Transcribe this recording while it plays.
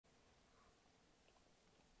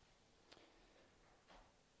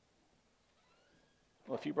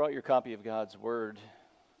Well, if you brought your copy of God's Word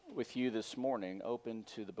with you this morning, open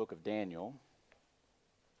to the book of Daniel.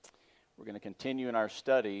 We're going to continue in our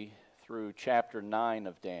study through chapter 9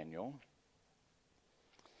 of Daniel.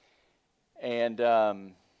 And,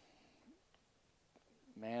 man,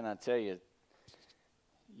 I tell you,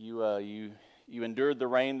 you endured the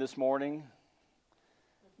rain this morning.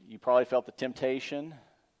 You probably felt the temptation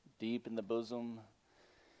deep in the bosom.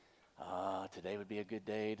 Today would be a good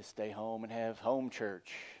day to stay home and have home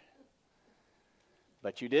church.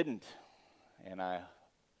 But you didn't. And I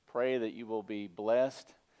pray that you will be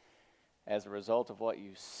blessed as a result of what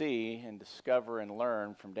you see and discover and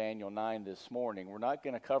learn from Daniel 9 this morning. We're not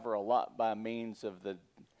going to cover a lot by means of the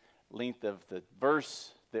length of the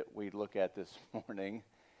verse that we look at this morning.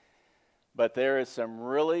 But there is some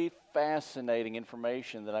really fascinating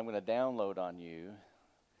information that I'm going to download on you.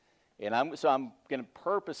 And I'm going to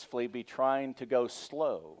purposefully be trying to go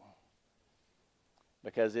slow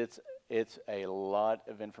because it's a lot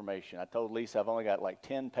of information. I told Lisa I've only got like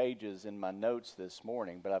 10 pages in my notes this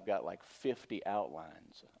morning, but I've got like 50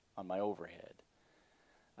 outlines on my overhead.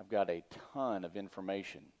 I've got a ton of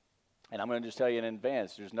information. And I'm going to just tell you in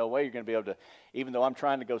advance, there's no way you're going to be able to, even though I'm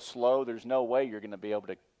trying to go slow, there's no way you're going to be able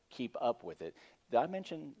to keep up with it. Did I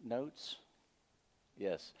mention notes?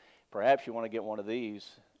 Yes. Perhaps you want to get one of these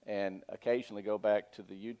and occasionally go back to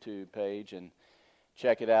the YouTube page and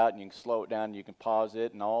check it out, and you can slow it down, and you can pause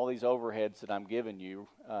it, and all these overheads that I'm giving you,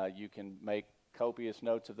 you can make copious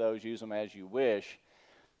notes of those, use them as you wish.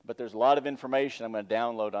 But there's a lot of information I'm going to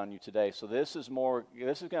download on you today. So this is going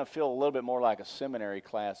to feel a little bit more like a seminary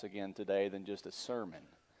class again today than just a sermon.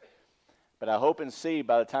 But I hope and see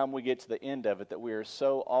by the time we get to the end of it that we are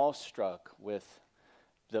so awestruck with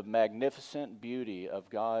the magnificent beauty of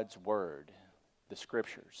God's Word, the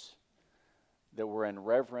Scriptures, that we're in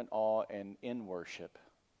reverent awe and in worship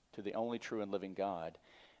to the only true and living God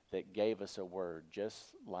that gave us a word just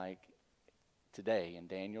like today in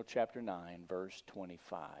Daniel chapter 9, verse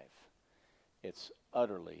 25. It's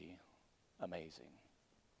utterly amazing.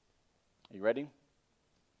 Are you ready?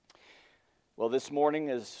 Well, this morning,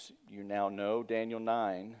 as you now know, Daniel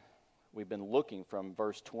 9, we've been looking from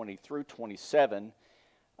verse 20 through 27.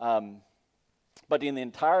 But in the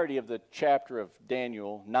entirety of the chapter of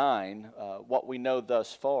Daniel 9, what we know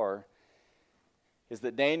thus far is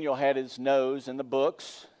that Daniel had his nose in the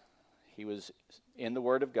books. He was in the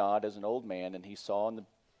Word of God as an old man, and he saw in the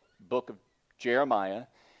book of Jeremiah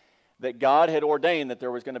that God had ordained that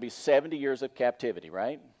there was going to be 70 years of captivity,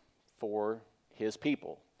 right, for his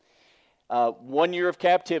people. 1 year of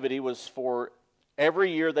captivity was for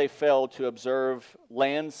every year they failed to observe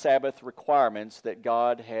land Sabbath requirements that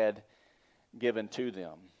God had given to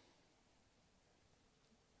them.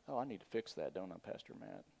 Oh, I need to fix that, don't I, Pastor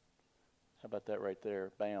Matt? How about that right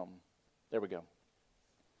there? Bam. There we go.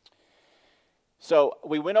 So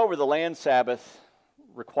we went over the land Sabbath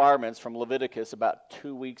requirements from Leviticus about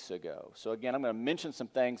 2 weeks ago. So again, I'm going to mention some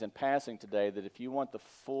things in passing today that if you want the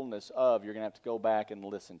fullness of, you're going to have to go back and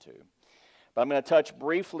listen to. But I'm going to touch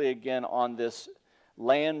briefly again on this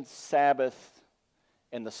land Sabbath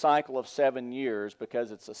in the cycle of 7 years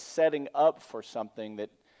because it's a setting up for something that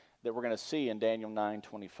we're going to see in Daniel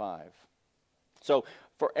 9:25. So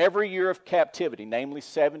for every year of captivity, namely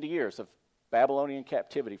 70 years of Babylonian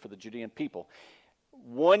captivity for the Judean people,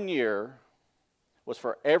 1 year was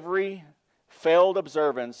for every failed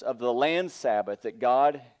observance of the land Sabbath that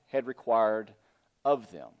God had required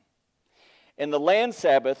of them. And the land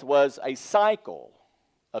Sabbath was a cycle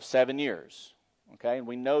of 7 years. Okay, and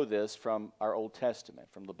we know this from our Old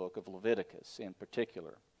Testament, from the book of Leviticus in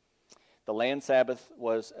particular. The land Sabbath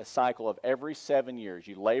was a cycle of every 7 years.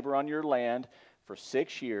 You labor on your land for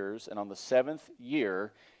 6 years, and on the 7th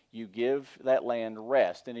year, you give that land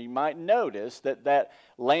rest. And you might notice that that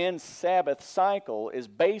land Sabbath cycle is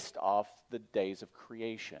based off the days of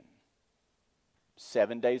creation.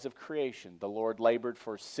 7 days of creation. The Lord labored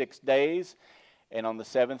for 6 days, and on the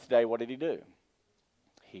 7th day, what did he do?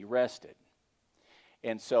 He rested.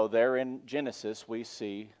 And so there in Genesis, we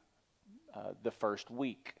see the first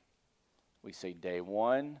week. We see day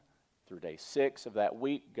 1 through day 6 of that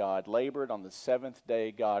week, God labored. On the 7th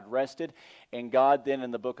day, God rested. And God then in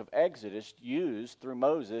the book of Exodus through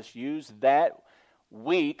Moses, used that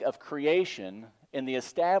week of creation in the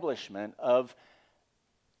establishment of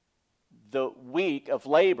the week of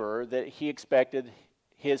labor that he expected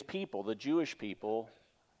his people, the Jewish people,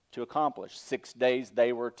 to accomplish. 6 days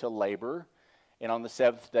they were to labor. And on the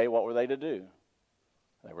 7th day, what were they to do?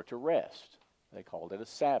 They were to rest. They called it a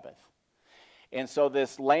Sabbath. And so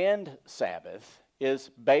this land Sabbath is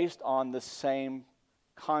based on the same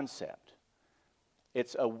concept.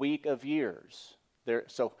 It's a week of years.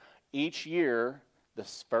 So each year, the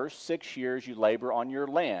first 6 years, you labor on your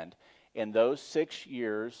land. In those 6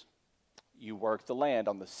 years, you work the land.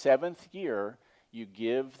 On the 7th year, you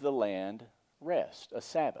give the land rest, a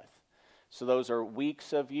Sabbath. So those are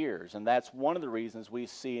weeks of years, and that's one of the reasons we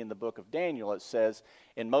see in the book of Daniel, it says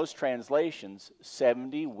in most translations,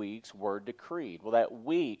 70 weeks were decreed. Well, that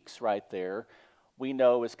weeks right there, we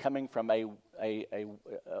know is coming from the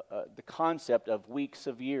concept of weeks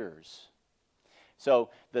of years. So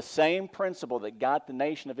the same principle that got the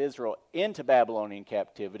nation of Israel into Babylonian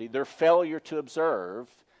captivity, their failure to observe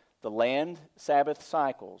the land Sabbath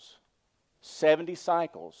cycles, 70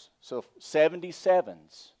 cycles, so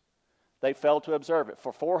 77s, they failed to observe it.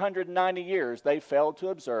 For 490 years, they failed to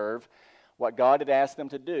observe what God had asked them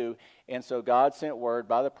to do. And so God sent word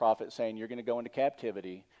by the prophet saying, you're going to go into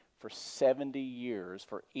captivity for 70 years.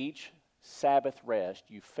 For each Sabbath rest,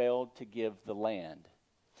 you failed to give the land.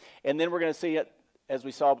 And then we're going to see it, as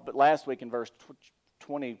we saw last week in verse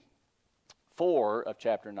 24 of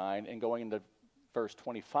chapter 9 and going into verse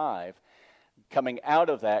 25, coming out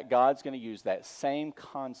of that, God's going to use that same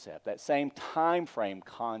concept, that same time frame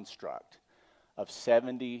construct of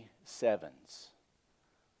 77s.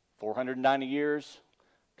 490 years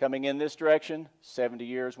coming in this direction, 70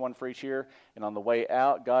 years, one for each year. And on the way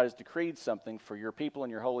out, God has decreed something for your people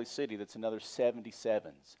and your holy city that's another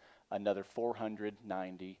 77s, another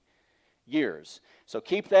 490 years. So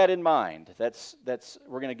keep that in mind.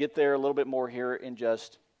 We're going to get there a little bit more here in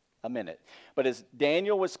just a minute. But as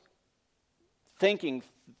Daniel was thinking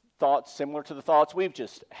thoughts similar to the thoughts we've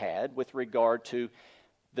just had with regard to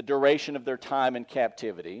the duration of their time in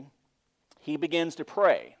captivity, he begins to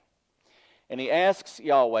pray. And he asks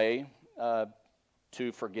Yahweh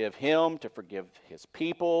to forgive him, to forgive his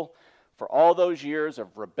people for all those years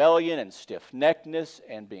of rebellion and stiff-neckedness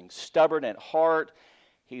and being stubborn at heart.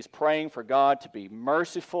 He's praying for God to be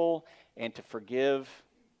merciful and to forgive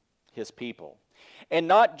his people. And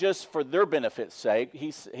not just for their benefit's sake.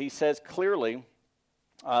 He says clearly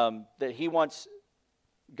that he wants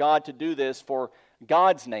God to do this for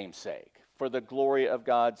God's name's sake, for the glory of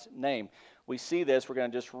God's name. We see this. We're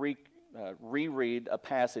going to just reread a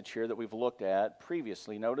passage here that we've looked at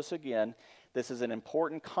previously. Notice again, this is an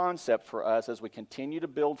important concept for us as we continue to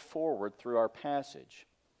build forward through our passage.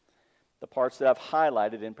 The parts that I've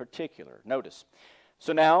highlighted in particular. Notice.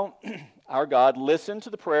 So now, our God, listen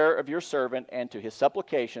to the prayer of your servant and to his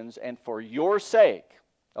supplications, and for your sake,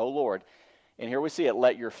 O Lord. And here we see it,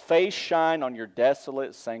 let your face shine on your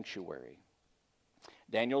desolate sanctuary.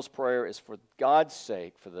 Daniel's prayer is for God's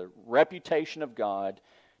sake, for the reputation of God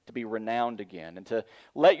to be renowned again, and to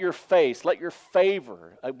let your face, let your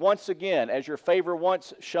favor, once again, as your favor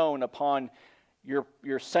once shone upon your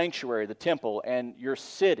sanctuary, the temple, and your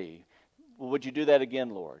city, would you do that again,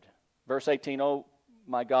 Lord? Verse 18, oh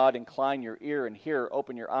my God, incline your ear and hear,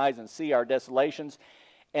 open your eyes and see our desolations,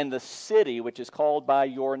 and the city which is called by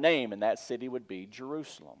your name, and that city would be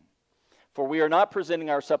Jerusalem. For we are not presenting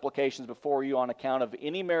our supplications before you on account of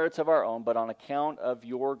any merits of our own, but on account of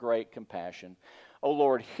your great compassion. O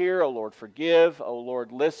Lord, hear, O Lord, forgive, O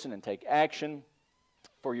Lord, listen and take action.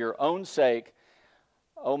 For your own sake,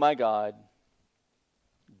 O my God,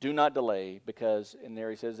 do not delay, because, and there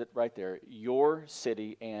he says it right there, your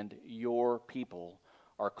city and your people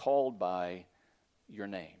are called by your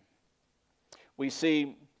name. We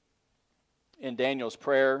see in Daniel's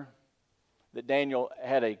prayer that Daniel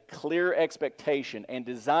had a clear expectation and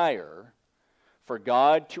desire for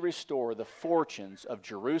God to restore the fortunes of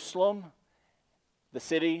Jerusalem, the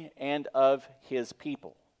city, and of his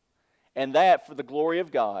people. And that for the glory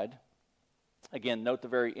of God. Again, note the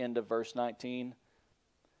very end of verse 19.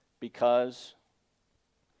 Because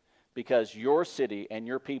your city and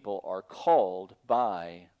your people are called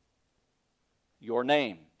by your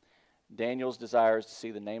name. Daniel's desire is to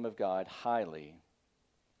see the name of God highly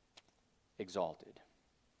exalted.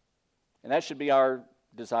 And that should be our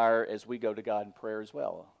desire as we go to God in prayer as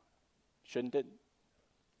well. Shouldn't it?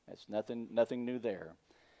 That's nothing new there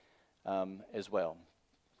as well.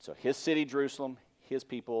 So his city, Jerusalem, his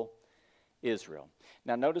people, Israel.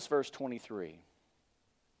 Now notice verse 23.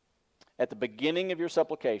 At the beginning of your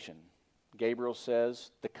supplication, Gabriel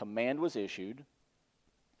says, the command was issued,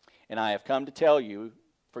 and I have come to tell you,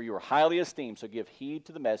 for you are highly esteemed, so give heed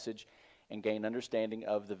to the message and gain understanding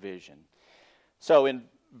of the vision. So in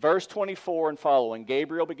verse 24 and following,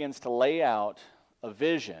 Gabriel begins to lay out a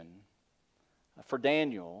vision for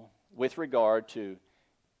Daniel with regard to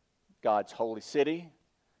God's holy city,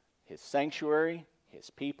 his sanctuary,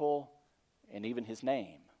 his people, and even his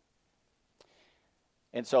name.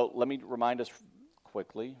 And so let me remind us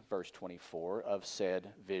quickly, verse 24, of said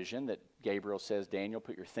vision that Gabriel says, Daniel,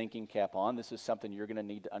 put your thinking cap on. This is something you're going to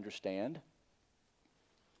need to understand.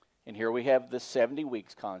 And here we have the 70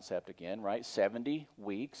 weeks concept again, right? 70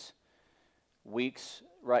 weeks. Weeks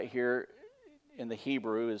right here in the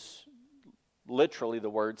Hebrew is literally the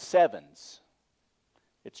word sevens.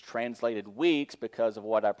 It's translated weeks because of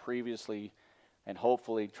what I previously and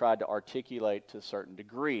hopefully tried to articulate to a certain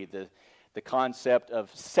degree. The concept of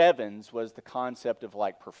sevens was the concept of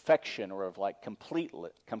like perfection or of like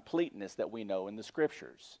completeness that we know in the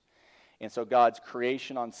Scriptures. And so God's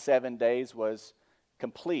creation on 7 days was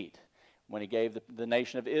complete. When He gave the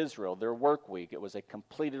nation of Israel their work week, it was a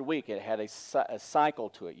completed week. It had a cycle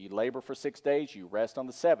to it. You labor for 6 days, you rest on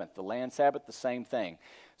the seventh. The land Sabbath, the same thing.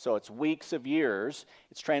 So it's weeks of years.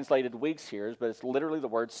 It's translated weeks here, but it's literally the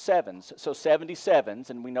word sevens. So 77s,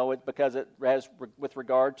 and we know it because it has, with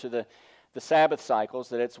regard to the Sabbath cycles,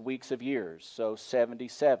 that it's weeks of years. So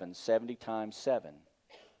 77, 70 times 7,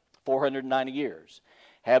 490 years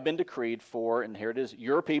have been decreed for, and here it is,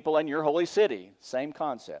 your people and your holy city. Same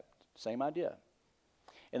concept. Same idea.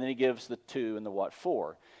 And then he gives the 2 and the what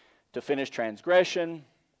for. To finish transgression.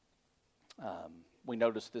 We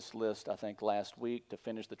noticed this list, I think, last week. To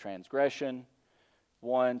finish the transgression.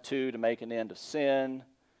 1, 2, to make an end of sin.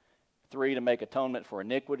 3, to make atonement for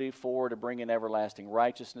iniquity. 4, to bring in everlasting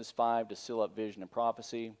righteousness. 5, to seal up vision and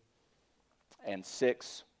prophecy. And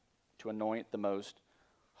 6, to anoint the most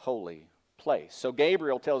holy place. So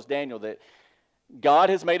Gabriel tells Daniel that God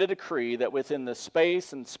has made a decree that within the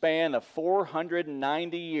space and span of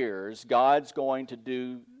 490 years, God's going to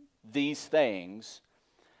do these things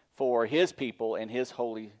for His people and His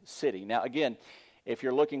holy city. Now, again, if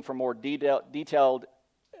you're looking for more detailed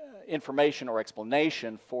information or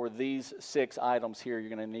explanation for these 6 items here, you're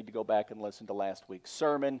going to need to go back and listen to last week's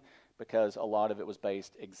sermon because a lot of it was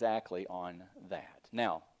based exactly on that.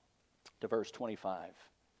 Now, to verse 25.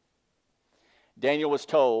 Daniel was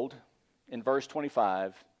told in verse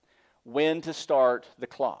 25, when to start the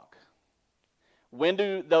clock. When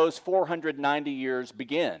do those 490 years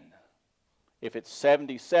begin? If it's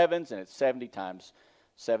 77s and it's 70 times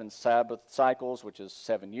 7 Sabbath cycles, which is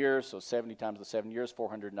 7 years, so 70 times the 7 years,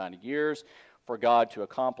 490 years, for God to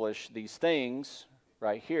accomplish these things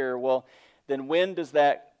right here, well, then when does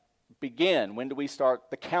that begin? When do we start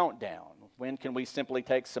the countdown? When can we simply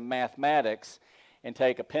take some mathematics and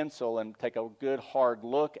take a pencil and take a good hard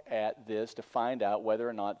look at this to find out whether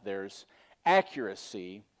or not there's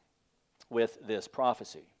accuracy with this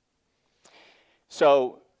prophecy?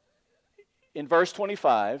 So, in verse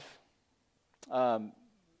 25,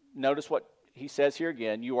 notice what he says here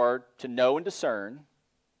again. You are to know and discern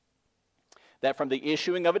that from the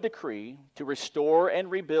issuing of a decree to restore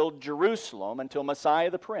and rebuild Jerusalem until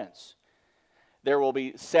Messiah the Prince, there will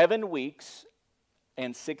be 7 weeks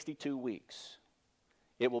and 62 weeks.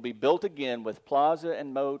 It will be built again with plaza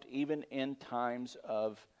and moat, even in times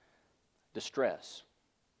of distress.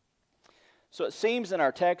 So it seems in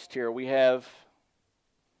our text here we have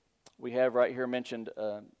right here mentioned,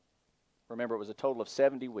 remember it was a total of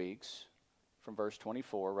 70 weeks from verse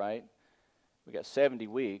 24, right? We got 70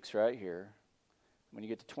 weeks right here. When you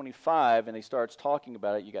get to 25 and he starts talking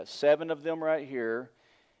about it, you got 7 of them right here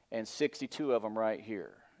and 62 of them right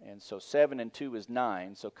here. And so 7 and 2 is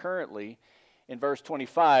 9. So currently, in verse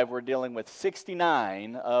 25, we're dealing with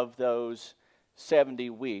 69 of those 70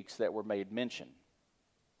 weeks that were made mention.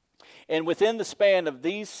 And within the span of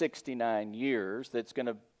these 69 years, there's going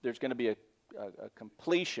to be a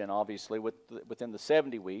completion, obviously, within the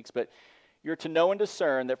 70 weeks. But you're to know and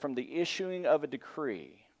discern that from the issuing of a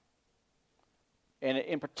decree, and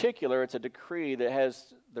in particular, it's a decree that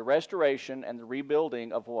has the restoration and the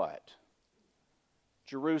rebuilding of what?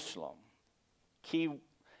 Jerusalem.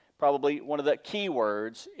 Probably one of the key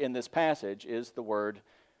words in this passage is the word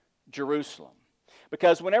Jerusalem.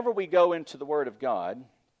 Because whenever we go into the Word of God,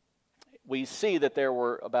 we see that there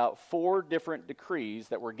were about 4 different decrees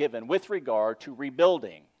that were given with regard to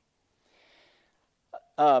rebuilding.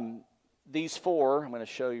 These 4, I'm going to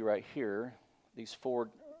show you right here, these 4,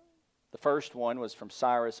 the first one was from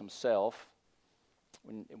Cyrus himself.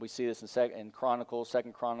 We see this in Chronicles,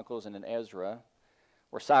 2 Chronicles, and in Ezra,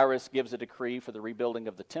 where Cyrus gives a decree for the rebuilding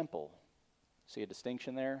of the temple. See a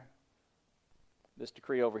distinction there? This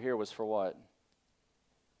decree over here was for what?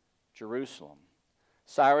 Jerusalem.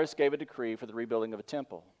 Cyrus gave a decree for the rebuilding of a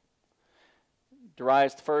temple.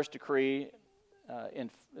 Darius' first decree,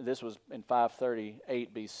 this was in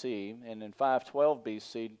 538 BC, and in 512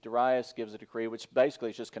 BC, Darius gives a decree which basically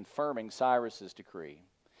is just confirming Cyrus' decree,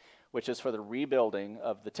 which is for the rebuilding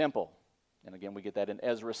of the temple. And again, we get that in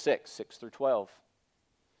Ezra 6 through 12.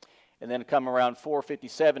 And then come around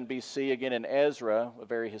 457 BC, again in Ezra, a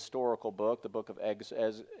very historical book, the book of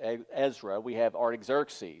Ezra, we have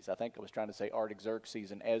Artaxerxes. I think I was trying to say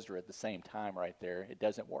Artaxerxes and Ezra at the same time right there. It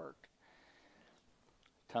doesn't work.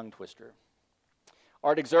 Tongue twister.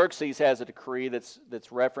 Artaxerxes has a decree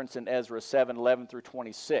that's referenced in Ezra 7:11 through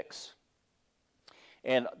 26.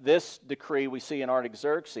 And this decree we see in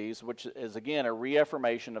Artaxerxes, which is again a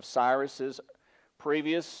reaffirmation of Cyrus's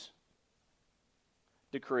previous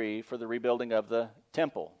decree for the rebuilding of the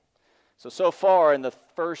temple. So far in the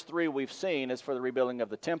first three we've seen is for the rebuilding of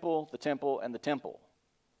the temple, and the temple.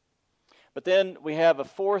 But then we have a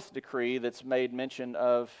fourth decree that's made mention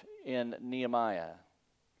of in Nehemiah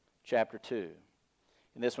chapter 2.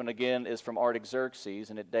 And this one again is from Artaxerxes,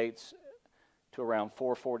 and it dates to around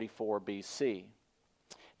 444 BC.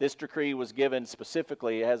 This decree was given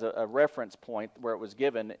specifically, it has a reference point where it was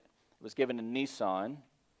given. It was given in Nisan,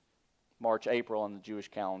 March, April on the Jewish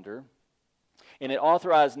calendar. And it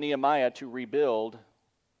authorized Nehemiah to rebuild,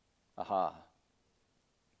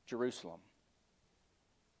 Jerusalem.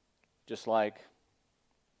 Just like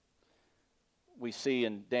we see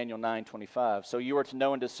in Daniel 9:25. So you are to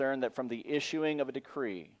know and discern that from the issuing of a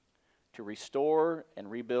decree to restore and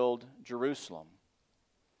rebuild Jerusalem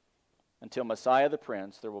until Messiah the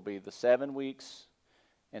Prince, there will be the 7 weeks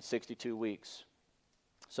and 62 weeks.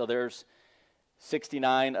 So there's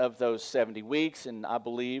 69 of those 70 weeks, and I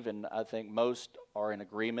believe, and I think most are in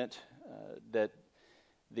agreement, that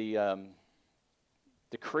the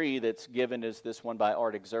decree that's given is this one by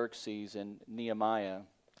Artaxerxes in Nehemiah,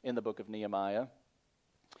 in the book of Nehemiah,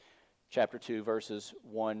 chapter 2, verses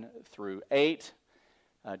 1 through 8,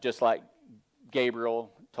 just like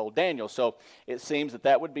Gabriel told Daniel. So it seems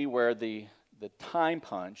that would be where the time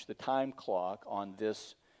punch, the time clock on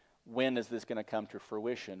this, when is this going to come to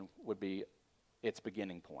fruition, would be its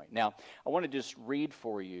beginning point. Now, I want to just read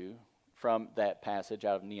for you from that passage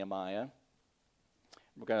out of Nehemiah.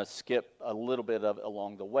 We're going to skip a little bit of it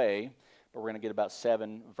along the way, but we're going to get about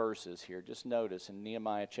 7 verses here. Just notice in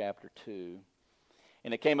Nehemiah chapter 2,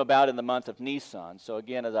 and it came about in the month of Nisan. So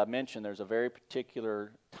again, as I mentioned, there's a very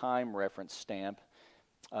particular time reference stamp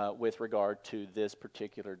with regard to this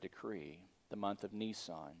particular decree, the month of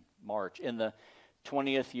Nisan, March. In the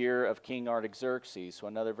 20th year of King Artaxerxes, so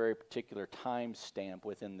another very particular time stamp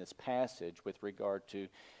within this passage with regard to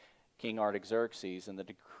King Artaxerxes and the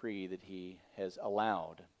decree that he has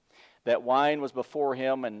allowed. That wine was before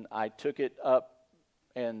him, and I took it up,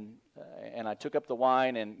 and I took up the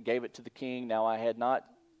wine and gave it to the king. Now I had not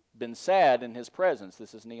been sad in his presence.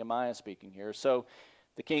 This is Nehemiah speaking here. So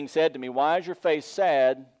the king said to me, "Why is your face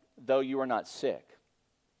sad, though you are not sick?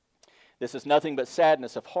 This is nothing but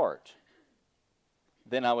sadness of heart."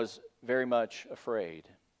 Then I was very much afraid.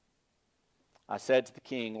 I said to the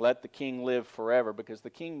king, "Let the king live forever," because the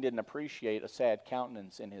king didn't appreciate a sad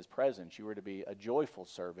countenance in his presence. You were to be a joyful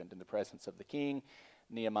servant in the presence of the king.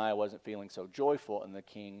 Nehemiah wasn't feeling so joyful, and the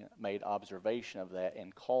king made observation of that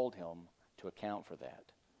and called him to account for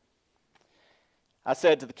that. I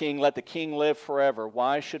said to the king, "Let the king live forever.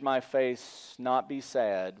 Why should my face not be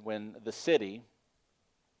sad when the city,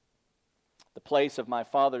 the place of my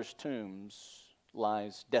father's tombs,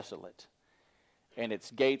 lies desolate, and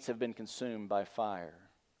its gates have been consumed by fire?"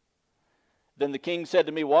 Then the king said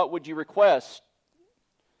to me, "What would you request?"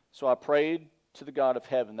 So I prayed to the God of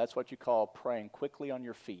heaven. That's what you call praying quickly on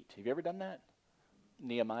your feet. Have you ever done that?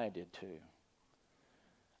 Nehemiah did too.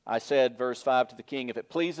 I said, verse 5, to the king, "If it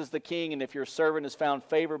pleases the king, and if your servant has found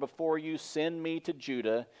favor before you, send me to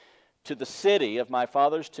Judah, to the city of my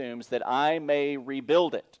father's tombs, that I may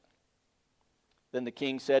rebuild it." Then the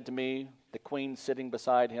king said to me, the queen sitting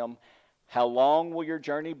beside him, "How long will your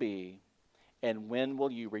journey be, and when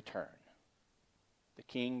will you return?" The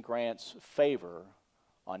king grants favor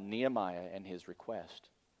on Nehemiah and his request.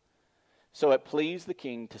 So it pleased the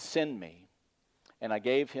king to send me, and I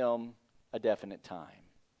gave him a definite time.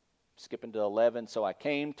 Skipping to 11, so I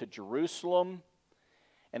came to Jerusalem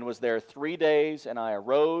and was there 3 days, and I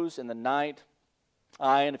arose in the night,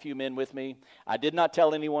 I and a few men with me. I did not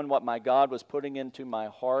tell anyone what my God was putting into my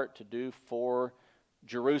heart to do for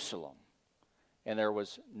Jerusalem. And there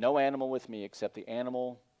was no animal with me except the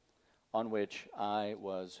animal on which I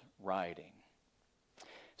was riding.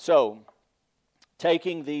 So,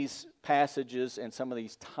 taking these passages and some of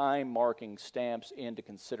these time-marking stamps into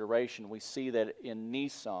consideration, we see that in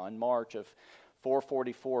Nisan, March of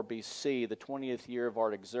 444 BC, the 20th year of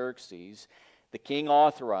Artaxerxes, the king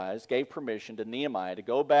authorized, gave permission to Nehemiah to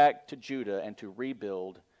go back to Judah and to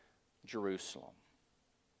rebuild Jerusalem.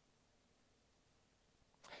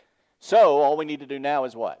 So, all we need to do now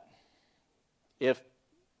is what? If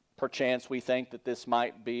perchance we think that this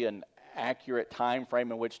might be an accurate time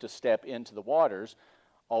frame in which to step into the waters.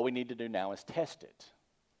 All we need to do now is test it.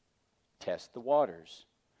 Test the waters.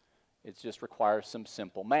 It just requires some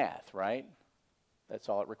simple math, right? That's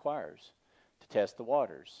all it requires, to test the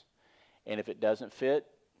waters. And if it doesn't fit,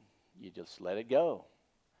 you just let it go.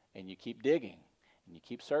 And you keep digging, and you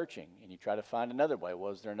keep searching, and you try to find another way.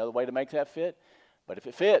 Well, is there another way to make that fit? But if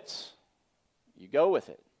it fits, you go with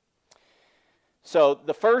it. So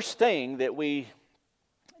the first thing that we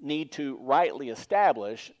need to rightly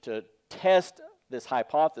establish to test this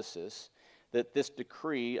hypothesis that this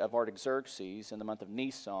decree of Artaxerxes in the month of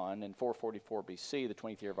Nisan in 444 BC, the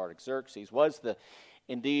 20th year of Artaxerxes, was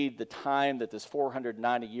indeed the time that this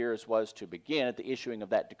 490 years was to begin at the issuing of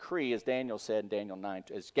that decree, as Daniel said in Daniel 9,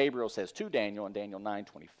 as Gabriel says to Daniel in Daniel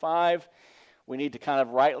 9:25. We need to kind of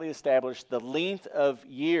rightly establish the length of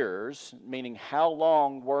years, meaning how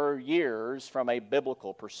long were years from a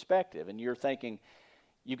biblical perspective. And you're thinking,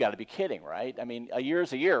 you've got to be kidding, right? I mean, a year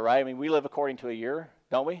is a year, right? I mean, we live according to a year,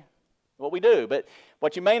 don't we? Well, we do. But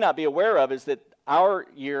what you may not be aware of is that our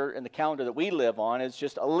year and the calendar that we live on is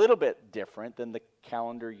just a little bit different than the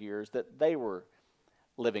calendar years that they were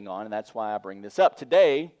living on. And that's why I bring this up.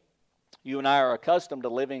 Today, you and I are accustomed to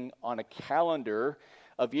living on a calendar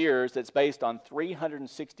of years that's based on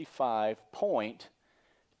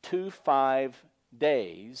 365.25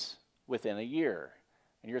 days within a year.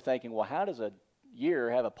 And you're thinking, well, how does a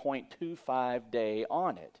year have a 0.25 day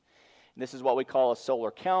on it? And this is what we call a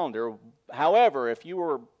solar calendar. However, if you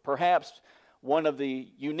were perhaps one of the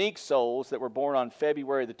unique souls that were born on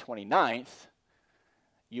February the 29th,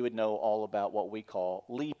 you would know all about what we call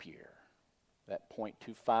leap year. That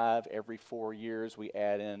 0.25 every 4 years, we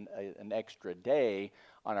add in an extra day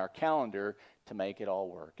on our calendar to make it all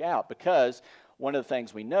work out. Because one of the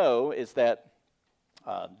things we know is that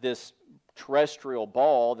this terrestrial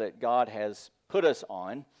ball that God has put us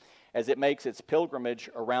on, as it makes its pilgrimage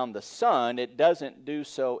around the sun, it doesn't do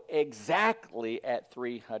so exactly at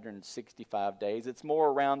 365 days. It's more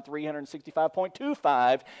around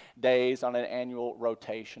 365.25 days on an annual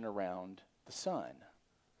rotation around the sun.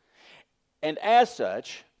 And as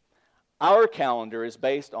such, our calendar is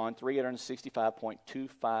based on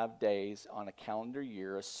 365.25 days on a calendar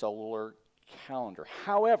year, a solar calendar.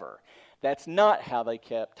 However, that's not how they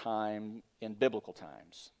kept time in biblical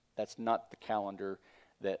times. That's not the calendar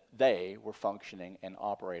that they were functioning and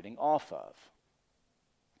operating off of.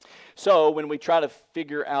 So when we try to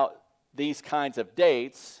figure out these kinds of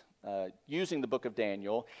dates, using the book of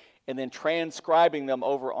Daniel, and then transcribing them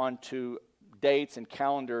over onto dates and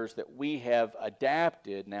calendars that we have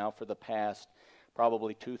adapted now for the past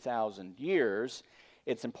probably 2,000 years,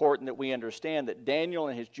 it's important that we understand that Daniel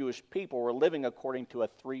and his Jewish people were living according to a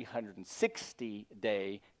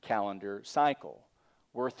 360-day calendar cycle.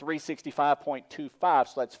 We're 365.25,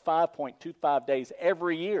 so that's 5.25 days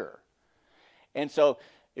every year. And so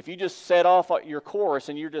if you just set off your course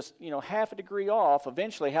and you're just, half a degree off,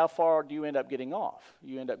 eventually how far do you end up getting off?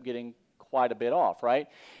 You end up getting quite a bit off, right?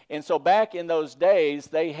 And so back in those days,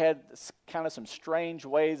 they had kind of some strange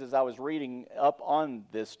ways, as I was reading up on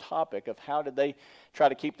this topic, of how did they try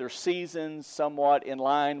to keep their seasons somewhat in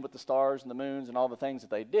line with the stars and the moons and all the things that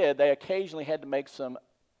they did. They occasionally had to make some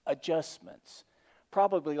adjustments,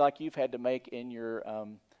 probably like you've had to make in your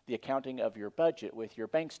the accounting of your budget with your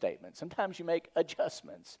bank statement. Sometimes you make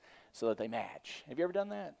adjustments so that they match. Have you ever done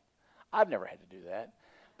that? I've never had to do that,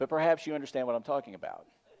 but perhaps you understand what I'm talking about.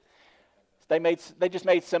 They just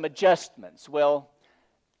made some adjustments. Well,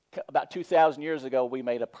 about 2,000 years ago, we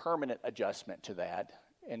made a permanent adjustment to that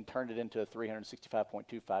and turned it into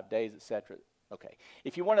 365.25 days, etc. Okay.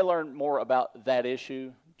 If you want to learn more about that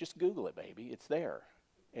issue, just Google it, baby. It's there.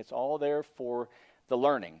 It's all there for the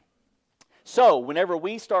learning. So whenever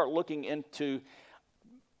we start looking into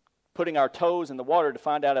putting our toes in the water to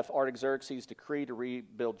find out if Artaxerxes' decree to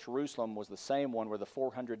rebuild Jerusalem was the same one where the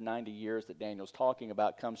 490 years that Daniel's talking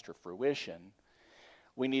about comes to fruition,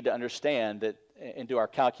 we need to understand that and do our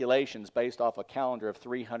calculations based off a calendar of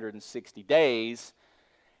 360 days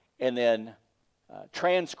and then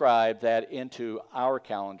transcribe that into our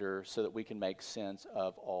calendar so that we can make sense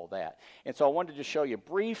of all that. And so I wanted to show you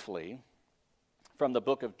briefly from the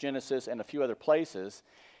book of Genesis and a few other places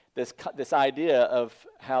this idea of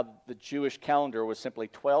how the Jewish calendar was simply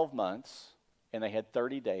 12 months, and they had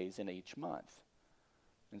 30 days in each month,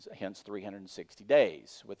 and hence 360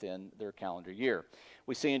 days within their calendar year.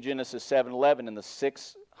 We see in Genesis 7:11, in the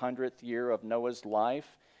 600th year of Noah's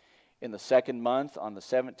life, in the second month, on the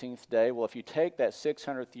 17th day. Well, if you take that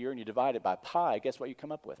 600th year and you divide it by pi, guess what you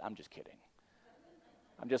come up with? I'm just kidding.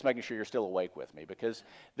 I'm just making sure you're still awake with me, because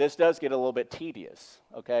this does get a little bit tedious,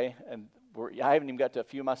 okay? And I haven't even got to a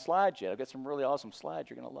few of my slides yet. I've got some really awesome slides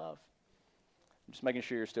you're going to love. I'm just making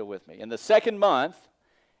sure you're still with me. In the second month,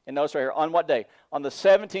 and notice right here, on what day? On the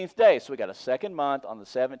 17th day. So we got a second month on the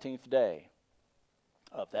 17th day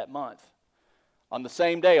of that month. On the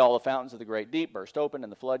same day, all the fountains of the great deep burst open,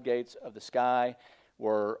 and the floodgates of the sky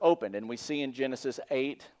were opened. And we see in Genesis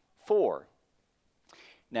 8:4.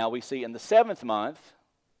 Now we see in the 7th month,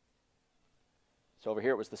 so over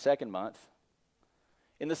here it was the second month.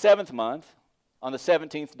 In the 7th month, on the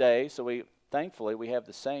 17th day, so thankfully we have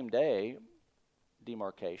the same day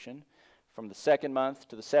demarcation, from the second month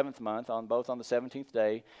to the 7th month, both on the 17th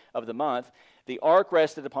day of the month, the ark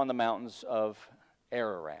rested upon the mountains of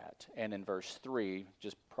Ararat. And in verse 3,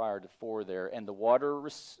 just prior to 4 there, and the water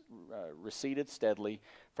receded steadily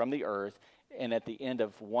from the earth, and at the end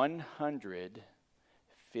of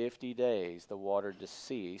 150 days the water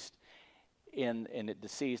deceased, and it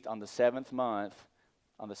deceased on the 7th month,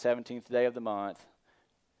 on the 17th day of the month.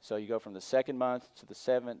 So you go from the second month to the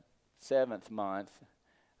 7th month.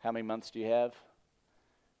 How many months do you have?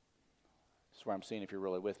 This is where I'm seeing if you're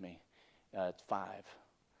really with me. It's 5.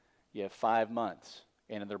 You have 5 months,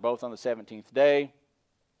 and they're both on the 17th day,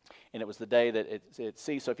 and it was the day that it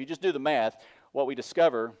ceased. So if you just do the math, what we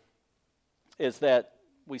discover is that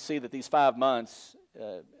we see that these 5 months,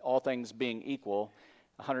 all things being equal,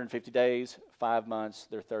 150 days, 5 months,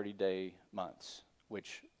 they're 30-day months,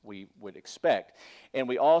 which we would expect. And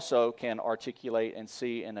we also can articulate and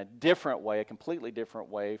see in a different way, a completely different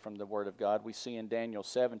way from the Word of God. We see in Daniel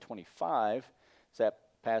 7:25, does that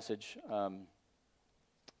passage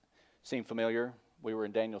seem familiar? We were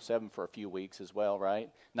in Daniel 7 for a few weeks as well, right?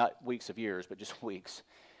 Not weeks of years, but just weeks.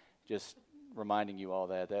 Just reminding you all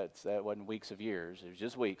that wasn't weeks of years, it was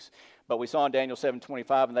just weeks. But we saw in Daniel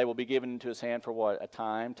 7:25, and they will be given into his hand for what? A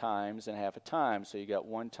time, times, and half a time. So you got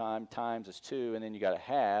 1 time, times is 2, and then you got a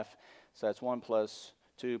half. So that's 1 plus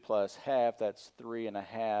 2 plus half, that's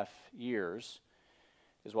 3.5 years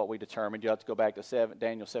is what we determined. You have to go back to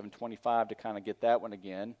Daniel 7:25 to kind of get that one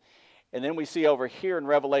again. And then we see over here in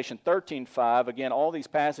Revelation 13:5, again, all these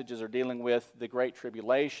passages are dealing with the Great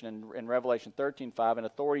Tribulation. And in Revelation 13:5, an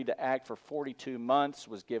authority to act for 42 months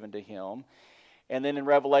was given to him. And then in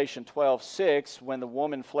Revelation 12:6, when the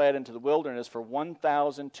woman fled into the wilderness for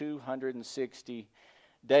 1,260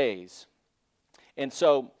 days. And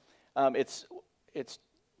so it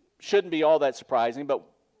shouldn't be all that surprising, but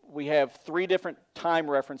we have 3 different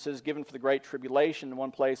time references given for the Great Tribulation. In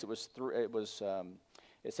one place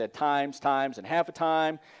it said times, and half a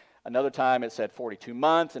time. Another time it said 42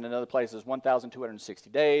 months, and another place is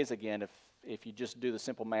 1,260 days. Again, if you just do the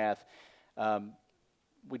simple math,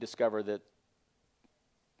 we discover that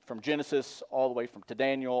from Genesis all the way to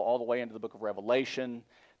Daniel, all the way into the book of Revelation,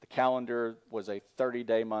 the calendar was a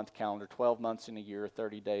 30-day month calendar, 12 months in a year,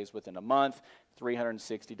 30 days within a month,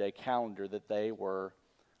 360-day calendar that they were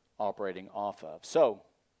operating off of. So,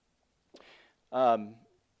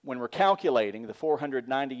 when we're calculating the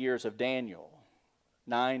 490 years of Daniel,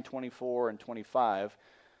 9, 24, and 25,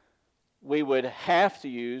 we would have to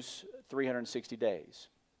use 360 days.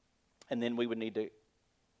 And then we would need to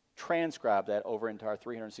transcribe that over into our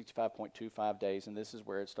 365.25 days, and this is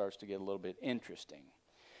where it starts to get a little bit interesting.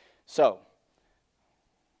 So,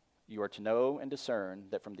 you are to know and discern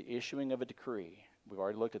that from the issuing of a decree, we've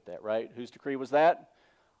already looked at that, right? Whose decree was that?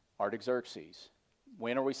 Artaxerxes.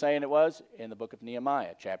 When are we saying it was? In the book of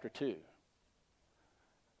Nehemiah, chapter 2.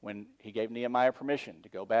 When he gave Nehemiah permission to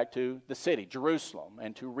go back to the city, Jerusalem,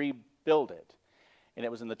 and to rebuild it. And it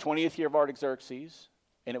was in the 20th year of Artaxerxes,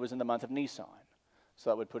 and it was in the month of Nisan. So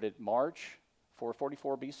that would put it March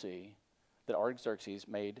 444 BC that Artaxerxes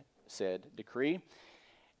made said decree.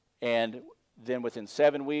 And then within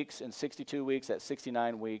 7 weeks and 62 weeks, at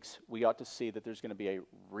 69 weeks, we ought to see that there's going to be a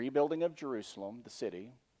rebuilding of Jerusalem, the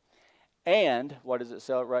city. And, what does it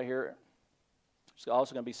say right here? There's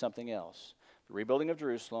also going to be something else. The rebuilding of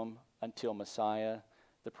Jerusalem until Messiah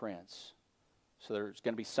the Prince. So there's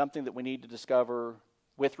going to be something that we need to discover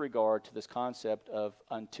with regard to this concept of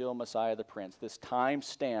until Messiah the Prince. This time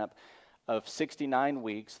stamp of 69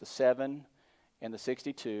 weeks, the 7 and the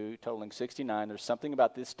 62, totaling 69. There's something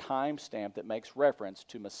about this time stamp that makes reference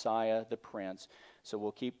to Messiah the Prince. So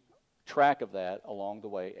we'll keep track of that along the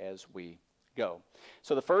way as we go.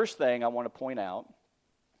 So the first thing I want to point out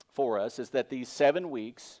for us is that these 7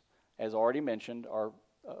 weeks, as already mentioned, are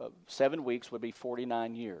 7 weeks would be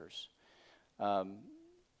 49 years.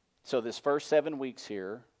 So this first 7 weeks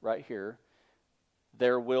here, right here,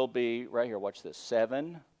 there will be, right here, watch this,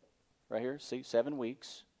 7, right here, see, 7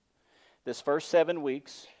 weeks. This first 7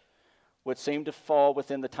 weeks would seem to fall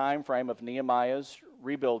within the time frame of Nehemiah's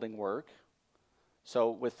rebuilding work.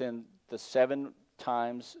 So within the 7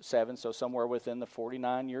 times 7, so somewhere within the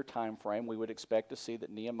 49-year time frame, we would expect to see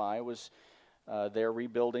that Nehemiah was there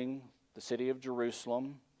rebuilding the city of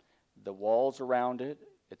Jerusalem, the walls around it,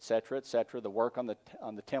 etc., etc. The work on the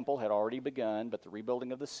temple had already begun, but the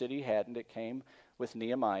rebuilding of the city hadn't. It came with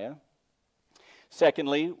Nehemiah.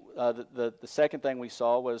 Secondly, the second thing we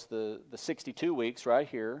saw was the 62 weeks right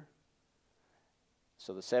here.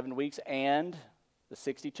 So the 7 weeks and the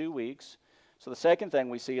 62 weeks. So the second thing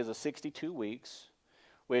we see is the 62 weeks,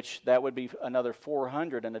 which that would be an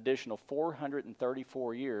additional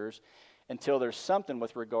 434 years until there's something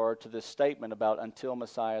with regard to this statement about until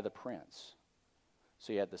Messiah the Prince.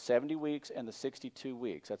 So you had the 70 weeks and the 62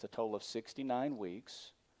 weeks. That's a total of 69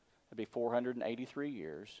 weeks. That'd be 483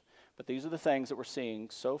 years. But these are the things that we're seeing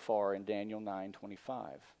so far in Daniel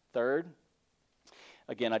 9:25. Third,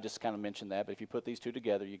 again, I just kind of mentioned that, but if you put these two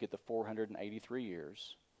together, you get the 483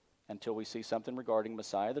 years until we see something regarding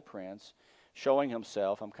Messiah the Prince showing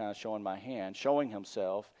himself, I'm kind of showing my hand, showing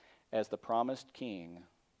himself as the promised king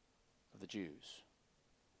of the Jews.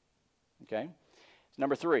 Okay?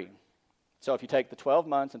 Number 3. So if you take the 12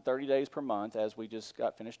 months and 30 days per month, as we just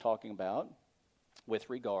got finished talking about, with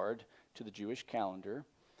regard to the Jewish calendar,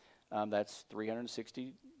 that's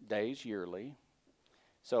 360 days yearly.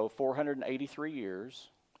 So 483 years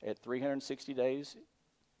at 360 days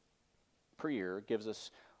per year gives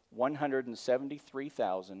us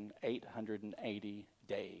 173,880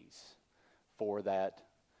 days for that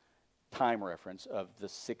time reference of the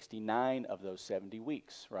 69 of those 70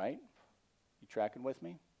 weeks, right? You tracking with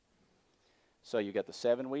me? So you got the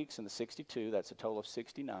 7 weeks and the 62. That's a total of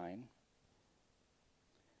 69.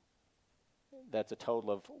 That's a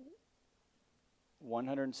total of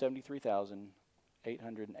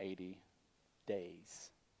 173,880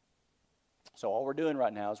 days. So all we're doing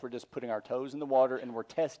right now is we're just putting our toes in the water and we're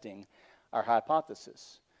testing our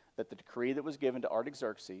hypothesis that the decree that was given to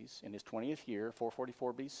Artaxerxes in his 20th year,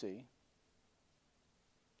 444 BC,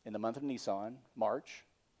 in the month of Nisan, March,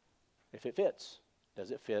 if it fits.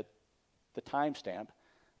 Does it fit the timestamp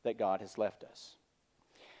that God has left us?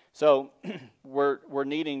 So we're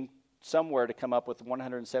needing somewhere to come up with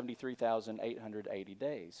 173,880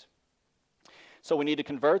 days. So we need to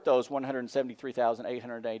convert those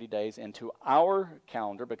 173,880 days into our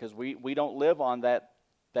calendar, because we don't live on that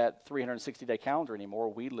 360-day calendar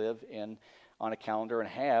anymore. We live on a calendar and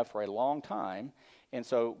have for a long time, and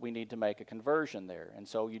so we need to make a conversion there. And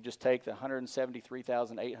so you just take the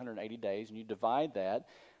 173,880 days and you divide that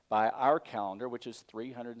by our calendar, which is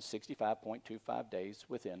 365.25 days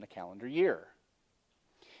within the calendar year.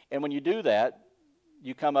 And when you do that,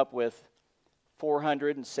 you come up with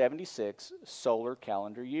 476 solar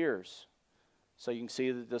calendar years. So you can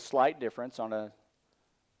see the slight difference. On a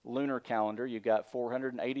lunar calendar, you've got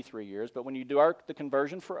 483 years. But when you do the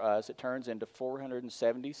conversion for us, it turns into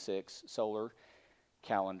 476 solar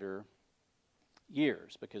calendar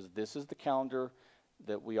years, because this is the calendar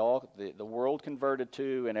that the world converted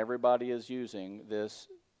to, and everybody is using this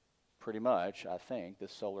pretty much, I think,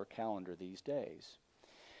 this solar calendar these days.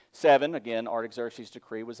 7, again, Artaxerxes'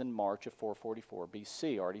 decree was in March of 444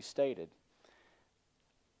 BC, already stated.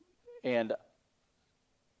 And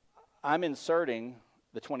I'm inserting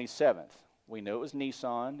the 27th. We knew it was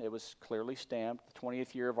Nisan. It was clearly stamped. The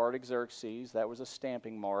 20th year of Artaxerxes, that was a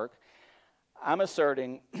stamping mark. I'm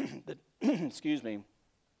asserting,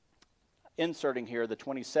 inserting here the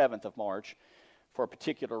 27th of March for a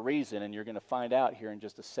particular reason, and you're going to find out here in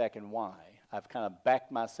just a second why. I've kind of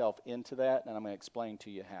backed myself into that, and I'm going to explain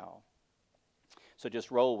to you how. So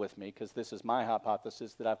just roll with me, because this is my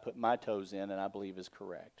hypothesis that I've put my toes in and I believe is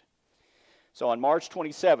correct. So on March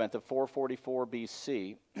 27th of 444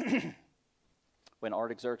 BC, when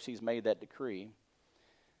Artaxerxes made that decree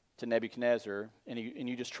to Nebuchadnezzar, and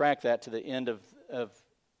you just track that to the end of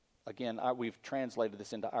again, we've translated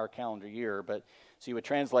this into our calendar year, but so you would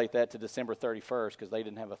translate that to December 31st, because they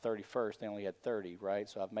didn't have a 31st, they only had 30, right?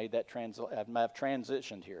 So I've made that I've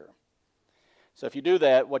transitioned here. So if you do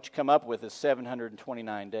that, what you come up with is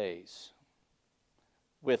 729 days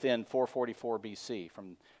within 444 BC.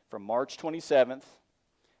 From March 27th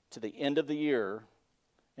to the end of the year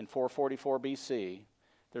in 444 BC,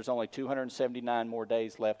 there's only 279 more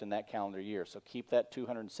days left in that calendar year. So keep that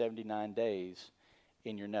 279 days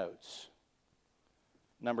in your notes.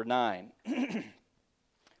 Number 9,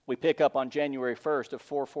 we pick up on January 1st of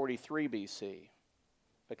 443 BC,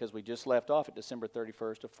 because we just left off at December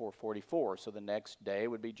 31st of 444. So the next day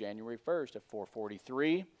would be January 1st of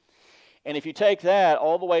 443. And if you take that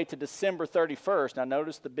all the way to December 31st, now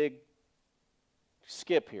notice the big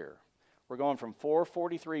skip here. We're going from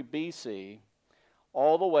 443 BC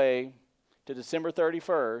all the way to December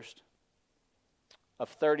 31st of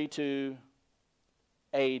 32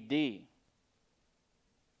 AD.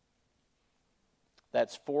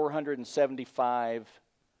 That's 475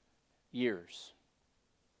 years.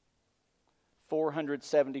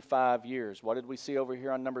 475 years. What did we see over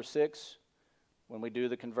here on number 6? When we do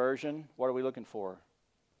the conversion, what are we looking for?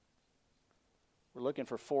 We're looking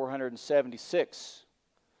for 476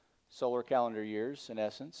 solar calendar years, in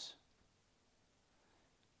essence.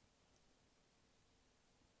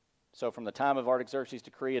 So from the time of Artaxerxes'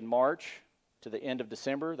 decree in March to the end of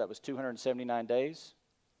December, that was 279 days.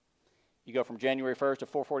 You go from January 1st to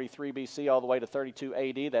 443 BC all the way to 32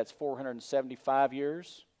 AD, that's 475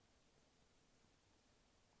 years.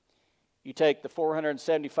 You take the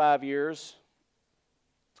 475 years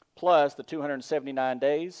plus the 279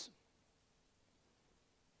 days,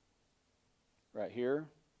 right here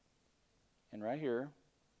and right here,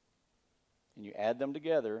 and you add them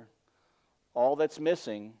together, all that's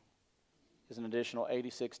missing is an additional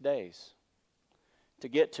 86 days to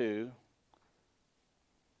get to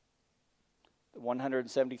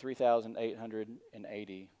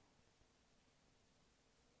 173,880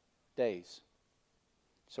 days.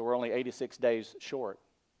 So we're only 86 days short.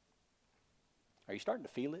 Are you starting to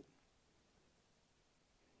feel it?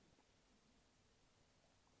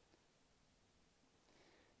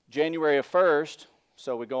 January of 1st,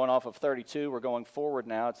 so we're going off of 32, we're going forward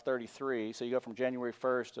now, it's 33. So you go from January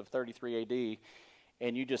 1st of 33 AD,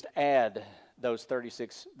 and you just add those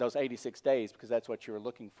 86 days, because that's what you were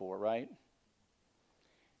looking for, right?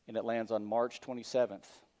 And it lands on March 27th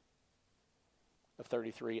of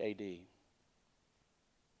 33 AD. Is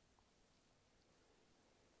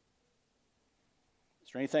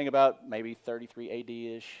there anything about maybe 33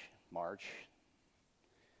 AD-ish, March,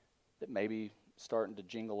 that maybe starting to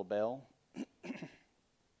jingle a bell?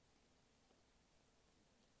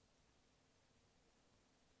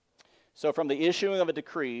 So from the issuing of a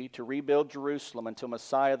decree to rebuild Jerusalem until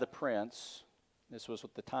Messiah the Prince, this was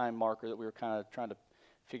with the time marker that we were kind of trying to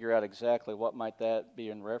figure out exactly what might that be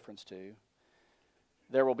in reference to.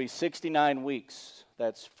 There will be 69 weeks.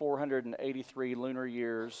 That's 483 lunar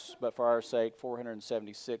years, but for our sake,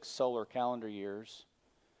 476 solar calendar years.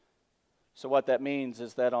 So what that means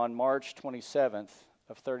is that on March 27th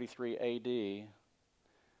of 33 AD,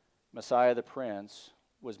 Messiah the Prince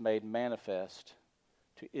was made manifest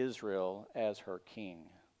to Israel as her king.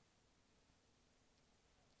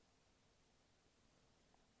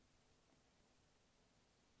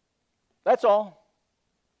 That's all.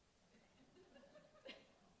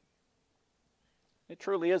 It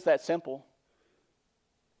truly is that simple.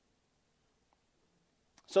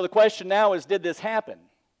 So the question now is, did this happen?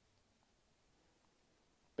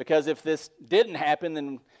 Because if this didn't happen,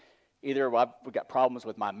 then either we've got problems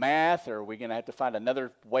with my math, or we're going to have to find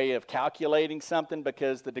another way of calculating something,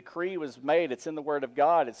 because the decree was made. It's in the Word of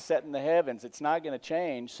God. It's set in the heavens. It's not going to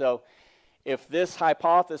change. So if this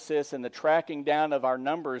hypothesis and the tracking down of our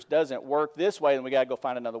numbers doesn't work this way, then we got to go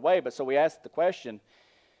find another way. But so we asked the question,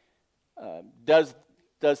 does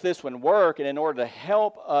this one work? And in order to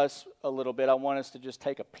help us a little bit, I want us to just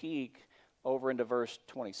take a peek over into verse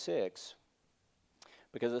 26.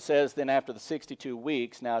 Because it says, then after the 62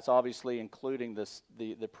 weeks, now it's obviously including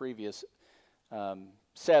the previous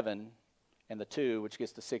 7 and the 2, which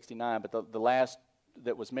gets to 69, but the last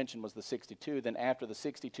that was mentioned was the 62. Then after the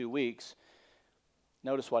 62 weeks,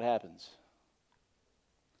 notice what happens.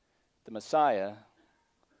 The Messiah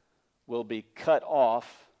will be cut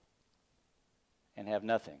off and have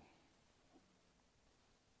nothing.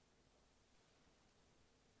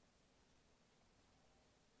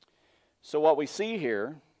 So what we see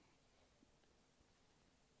here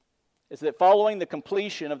is that following the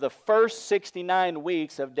completion of the first 69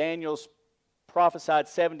 weeks of Daniel's prophesied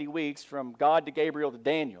 70 weeks from God to Gabriel to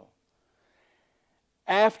Daniel,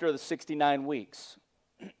 after the 69 weeks,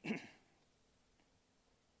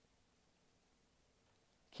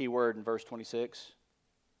 key word in verse 26,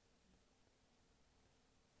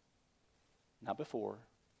 not before,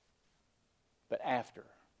 but after.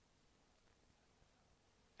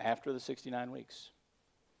 After the 69 weeks,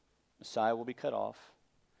 Messiah will be cut off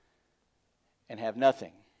and have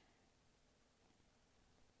nothing.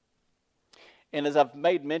 And as I've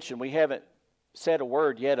made mention, we haven't said a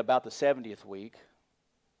word yet about the 70th week.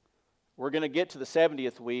 We're going to get to the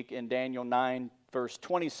 70th week in Daniel 9, verse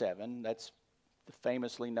 27. That's the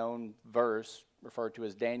famously known verse referred to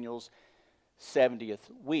as Daniel's 70th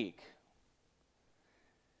week.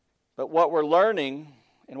 But what we're learning,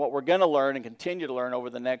 and what we're going to learn and continue to learn over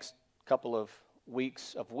the next couple of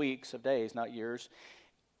weeks, of days, not years,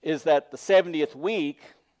 is that the 70th week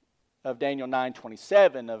of Daniel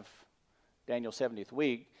 9:27, of Daniel's 70th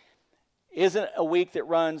week, isn't a week that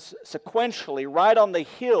runs sequentially right on the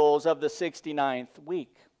heels of the 69th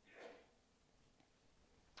week,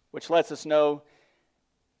 which lets us know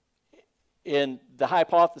in the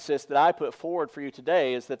hypothesis that I put forward for you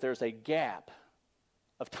today is that there's a gap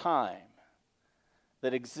of time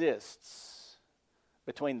that exists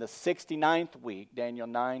between the 69th week, Daniel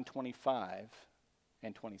 9:25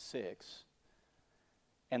 and 26,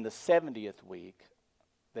 and the 70th week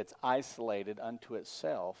that's isolated unto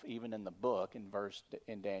itself, even in the book,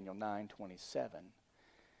 in Daniel 9:27,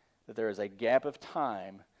 that there is a gap of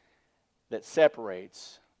time that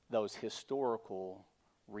separates those historical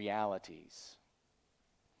realities.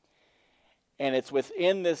 And it's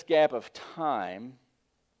within this gap of time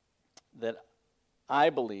that I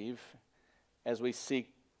believe, as we see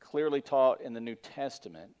clearly taught in the New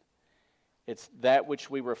Testament, it's that which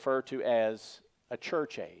we refer to as a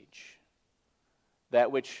church age.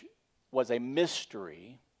 That which was a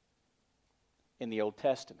mystery in the Old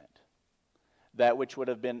Testament. That which would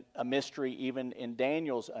have been a mystery even in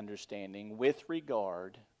Daniel's understanding with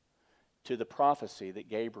regard to the prophecy that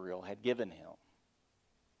Gabriel had given him.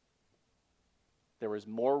 There was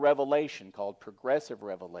more revelation, called progressive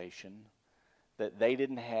revelation, that they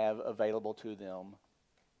didn't have available to them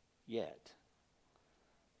yet.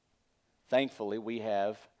 Thankfully, we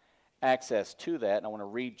have access to that, and I want to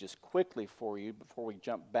read just quickly for you before we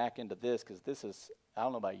jump back into this, because this is, I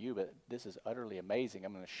don't know about you, but this is utterly amazing.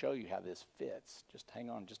 I'm going to show you how this fits. Just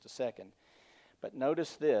hang on just a second. But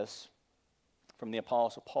notice this from the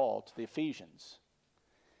Apostle Paul to the Ephesians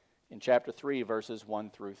in chapter 3, verses 1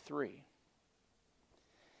 through 3.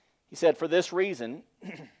 He said, "For this reason,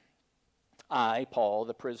 I, Paul,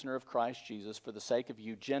 the prisoner of Christ Jesus, for the sake of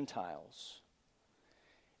you Gentiles,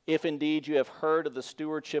 if indeed you have heard of the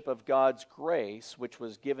stewardship of God's grace, which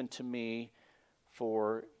was given to me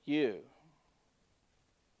for you,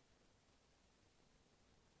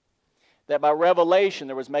 that by revelation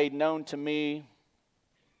there was made known to me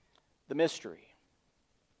the mystery,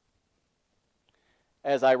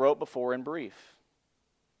 as I wrote before in brief.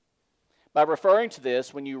 By referring to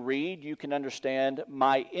this, when you read, you can understand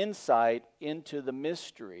my insight into the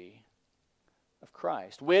mystery of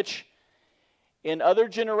Christ, which in other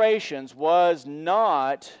generations was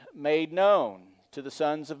not made known to the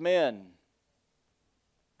sons of men."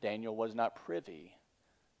 Daniel was not privy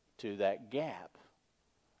to that gap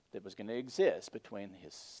that was going to exist between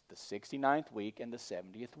the 69th week and the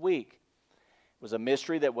 70th week. It was a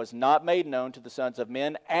mystery that was not made known to the sons of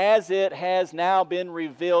men, as it has now been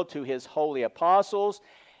revealed to his holy apostles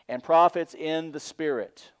and prophets in the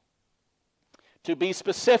Spirit. To be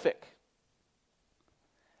specific,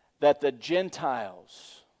 that the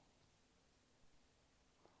Gentiles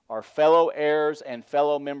are fellow heirs and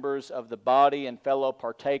fellow members of the body and fellow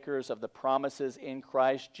partakers of the promises in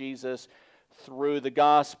Christ Jesus through the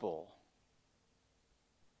gospel,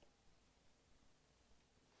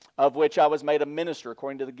 of which I was made a minister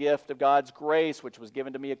according to the gift of God's grace, which was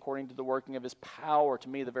given to me according to the working of his power, to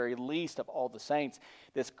me the very least of all the saints.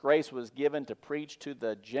 This grace was given to preach to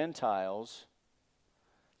the Gentiles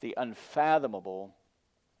the unfathomable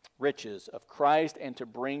riches of Christ, and to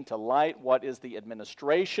bring to light what is the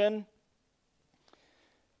administration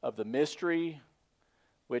of the mystery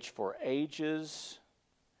which for ages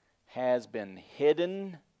has been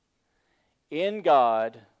hidden in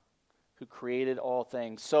God who created all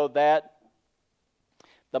things, so that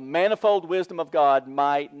the manifold wisdom of God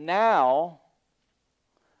might now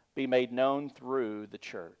be made known through the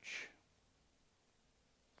church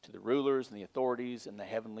to the rulers and the authorities in the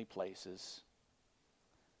heavenly places.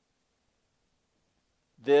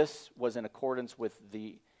 This was in accordance with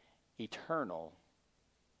the eternal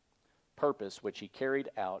purpose which he carried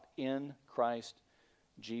out in Christ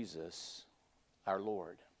Jesus our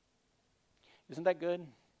Lord. Isn't that good?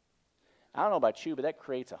 I don't know about you, but that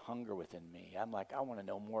creates a hunger within me. I'm like, I want to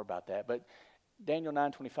know more about that. But Daniel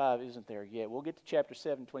 9:25 isn't there yet. We'll get to chapter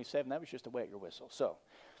 7:27. That was just to wet your whistle. So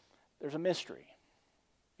there's a mystery,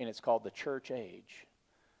 and it's called the church age.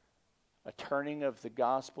 A turning of the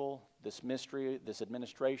gospel, this mystery, this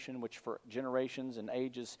administration, which for generations and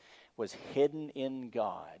ages was hidden in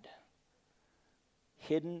God.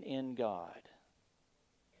 Hidden in God.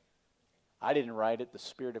 I didn't write it, the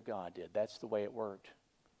Spirit of God did. That's the way it worked.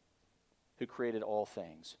 Who created all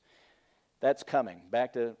things. That's coming.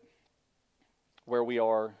 Back to where we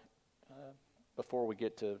are before we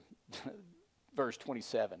get to verse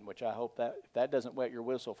 27, which I hope that if that doesn't wet your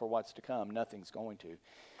whistle for what's to come, nothing's going to.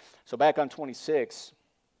 So back on 26,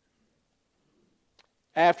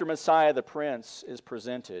 after Messiah the Prince is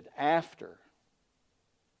presented, after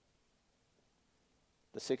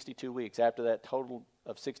the 62 weeks, after that total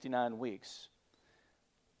of 69 weeks,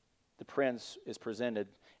 the prince is presented,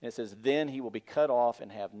 and it says, then he will be cut off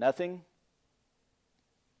and have nothing.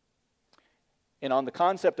 And on the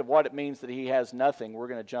concept of what it means that he has nothing, we're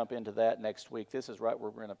going to jump into that next week. This is right where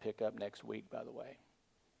we're going to pick up next week, by the way,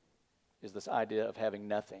 is this idea of having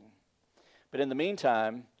nothing. But in the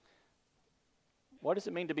meantime, what does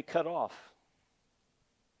it mean to be cut off?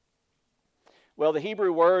 Well, the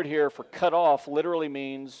Hebrew word here for cut off literally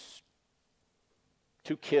means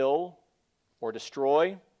to kill or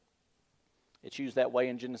destroy. It's used that way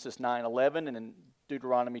in Genesis 9:11 and in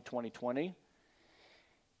Deuteronomy 20:20.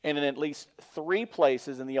 And in at least 3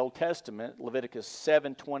 places in the Old Testament, Leviticus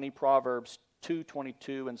 7:20, Proverbs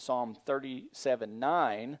 2:22, and Psalm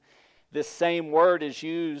 37:9, this same word is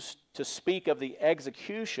used to speak of the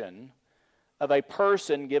execution of a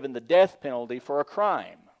person given the death penalty for a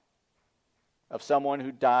crime, of someone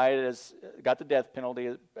who got the death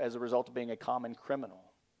penalty as a result of being a common criminal.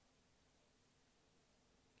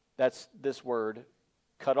 That's this word,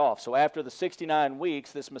 cut off. So after the 69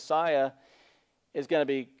 weeks, this Messiah is going to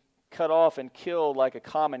be cut off and killed like a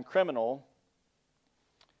common criminal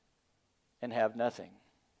and have nothing.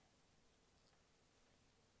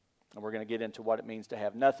 And we're going to get into what it means to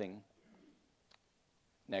have nothing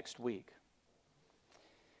next week.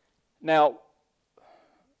 Now,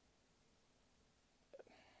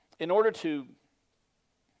 in order to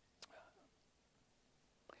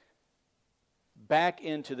back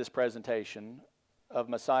into this presentation of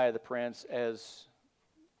Messiah the Prince as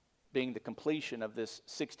being the completion of this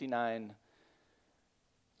 69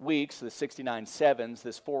 weeks, the 69 sevens,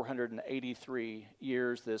 this 483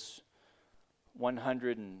 years, this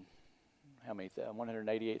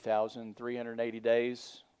 188,380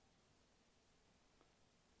 days.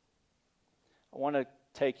 I want to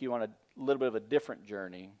take you on a little bit of a different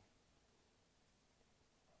journey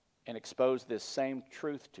and expose this same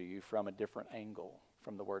truth to you from a different angle,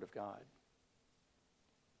 from the Word of God.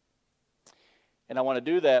 And I want to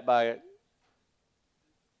do that by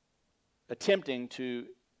attempting to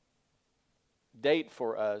date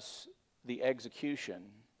for us the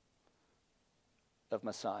execution of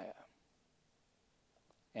Messiah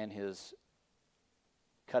and his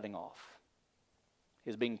cutting off,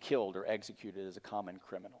 his being killed or executed as a common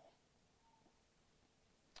criminal.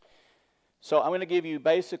 So I'm going to give you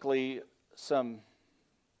basically some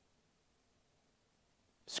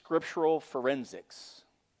scriptural forensics,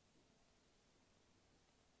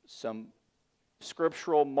 some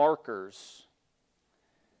scriptural markers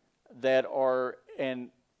that are and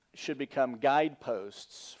should become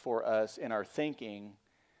guideposts for us in our thinking,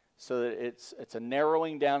 so that it's a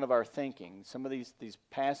narrowing down of our thinking. Some of these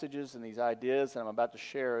passages and these ideas that I'm about to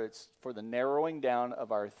share, it's for the narrowing down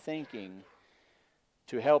of our thinking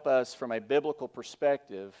to help us from a biblical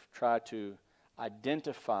perspective try to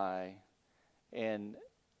identify and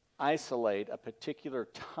isolate a particular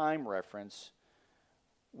time reference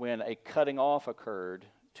when a cutting off occurred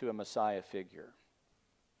to a Messiah figure.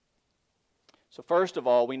 So first of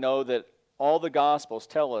all, we know that all the Gospels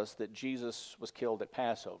tell us that Jesus was killed at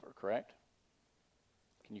Passover, correct?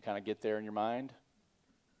 Can you kind of get there in your mind?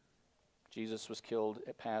 Jesus was killed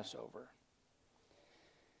at Passover.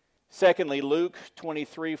 Secondly, Luke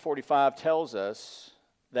 23:45 tells us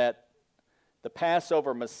that the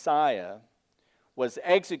Passover Messiah was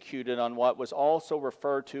executed on what was also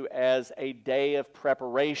referred to as a day of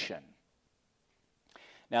preparation.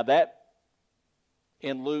 Now that,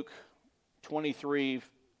 in Luke 23,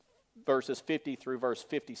 verses 50 through verse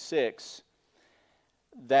 56,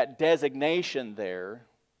 that designation there,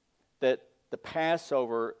 that the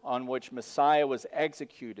Passover on which Messiah was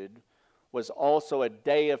executed was also a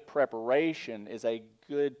day of preparation, is a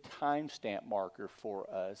good timestamp marker for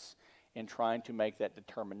us in trying to make that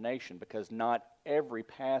determination, because not every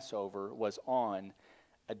Passover was on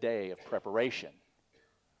a day of preparation.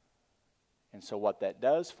 And so what that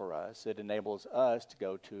does for us, it enables us to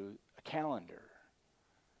go to a calendar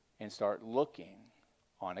and start looking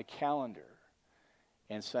on a calendar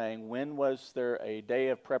and saying, when was there a day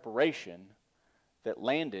of preparation that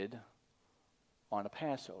landed on a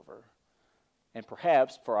Passover? And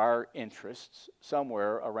perhaps for our interests,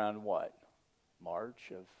 somewhere around what?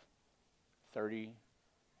 March of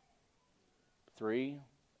 33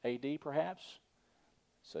 AD perhaps?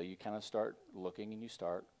 So you kind of start looking and you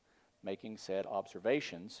start making said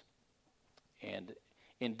observations. And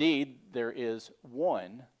indeed, there is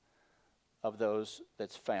one of those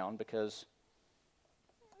that's found, because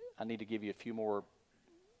I need to give you a few more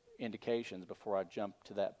indications before I jump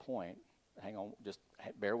to that point. Hang on, just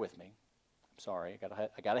bear with me. I'm sorry,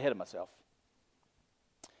 I got ahead of myself.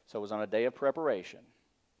 So it was on a day of preparation.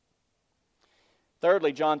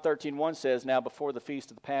 Thirdly, John 13:1 says, "Now before the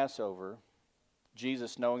feast of the Passover,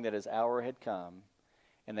 Jesus, knowing that his hour had come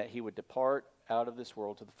and that he would depart out of this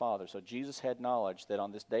world to the Father." So Jesus had knowledge that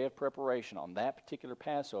on this day of preparation, on that particular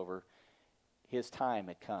Passover, his time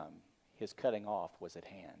had come. His cutting off was at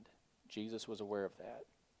hand. Jesus was aware of that.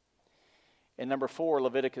 And number 4,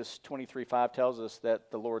 Leviticus 23:5 tells us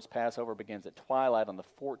that the Lord's Passover begins at twilight on the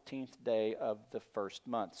 14th day of the first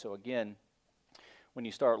month. So again, when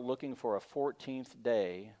you start looking for a 14th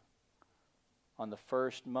day on the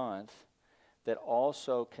first month that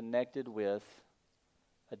also connected with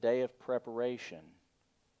a day of preparation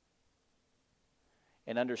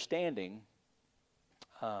and understanding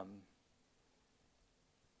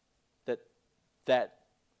that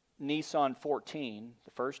Nisan 14,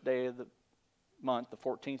 the first day of the month, the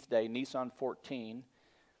 14th day, Nisan 14,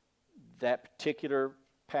 that particular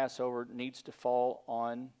Passover needs to fall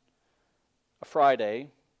on a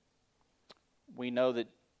Friday. We know that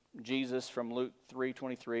Jesus from Luke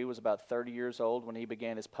 3:23 was about 30 years old when he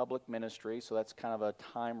began his public ministry, so that's kind of a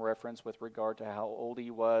time reference with regard to how old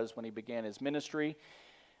he was when he began his ministry.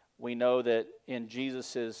 We know that in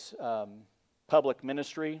Jesus' public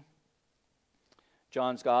ministry,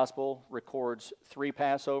 John's Gospel records 3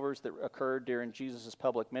 Passovers that occurred during Jesus'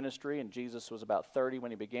 public ministry, and Jesus was about 30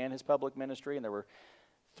 when he began his public ministry, and there were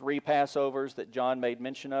 3 Passovers that John made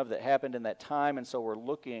mention of that happened in that time, and so we're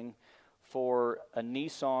looking for a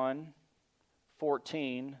Nisan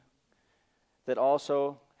 14 that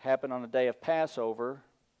also happened on a day of Passover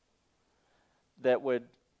that would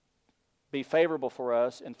be favorable for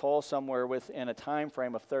us and fall somewhere within a time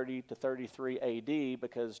frame of 30 to 33 AD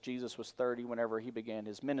because Jesus was 30 whenever he began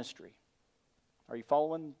his ministry. Are you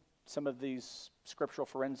following some of these scriptural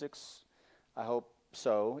forensics? I hope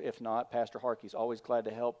so. If not, Pastor Harkey's always glad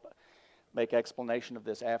to help make explanation of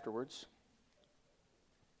this afterwards.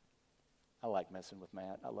 I like messing with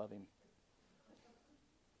Matt. I love him.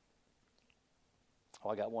 Oh,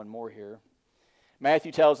 I got one more here.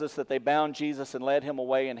 Matthew tells us that they bound Jesus and led him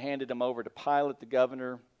away and handed him over to Pilate, the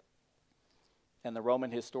governor. And the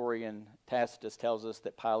Roman historian Tacitus tells us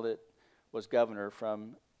that Pilate was governor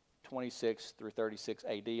from 26 through 36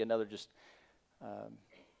 AD. Another just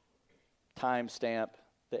time stamp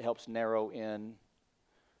that helps narrow in.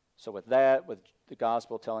 So with that, with the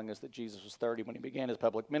gospel telling us that Jesus was 30 when he began his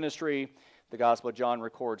public ministry, the Gospel of John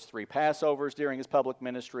records 3 Passovers during his public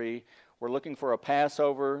ministry. We're looking for a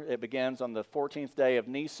Passover. It begins on the 14th day of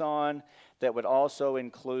Nisan. That would also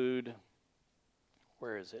include,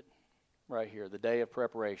 where is it? Right here, the day of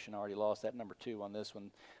preparation. I already lost that number 2 on this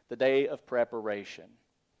one. The day of preparation.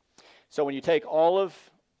 So when you take all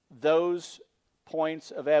of those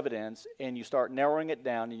points of evidence and you start narrowing it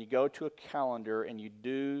down and you go to a calendar and you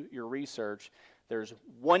do your research, there's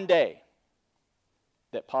one day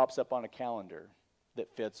that pops up on a calendar that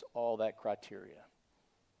fits all that criteria.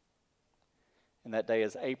 And that day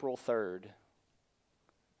is April 3rd,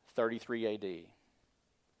 33 AD,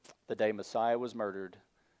 the day Messiah was murdered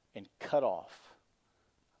and cut off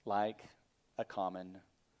like a common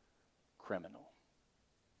criminal.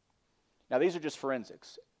 Now, these are just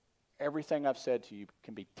forensics. Everything I've said to you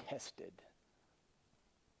can be tested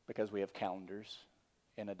because we have calendars,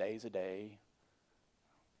 and a day's a day,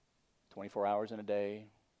 24 hours in a day.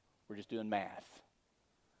 We're just doing math.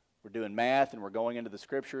 We're doing math, and we're going into the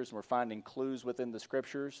Scriptures, and we're finding clues within the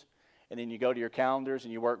Scriptures, and then you go to your calendars,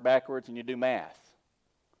 and you work backwards, and you do math.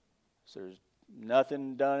 So there's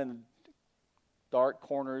nothing done in the dark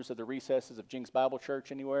corners of the recesses of Jinx Bible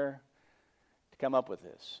Church anywhere to come up with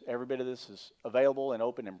this. Every bit of this is available and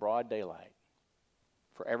open in broad daylight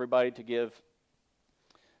for everybody to give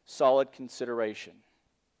solid consideration.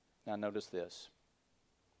 Now notice this.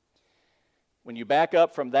 When you back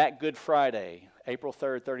up from that Good Friday, April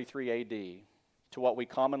 3rd, 33 AD, to what we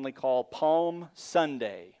commonly call Palm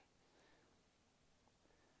Sunday,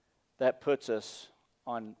 that puts us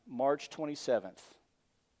on March 27th,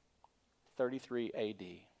 33 AD.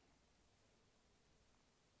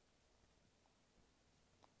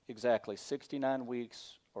 Exactly 69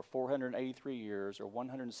 weeks or 483 years or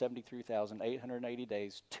 173,880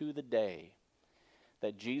 days to the day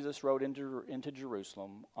that Jesus rode into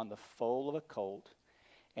Jerusalem on the foal of a colt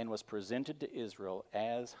and was presented to Israel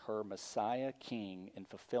as her Messiah King in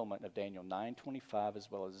fulfillment of Daniel 9:25 as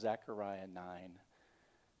well as Zechariah 9:9.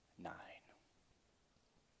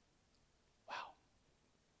 Wow.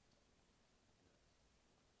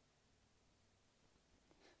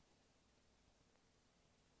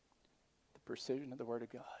 The precision of the Word of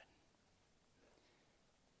God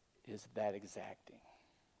is that exacting.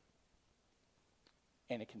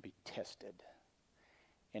 And it can be tested.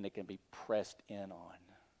 And it can be pressed in on.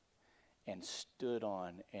 and stood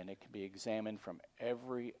on, and it can be examined from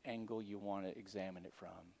every angle you want to examine it from.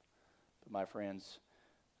 But my friends,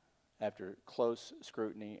 after close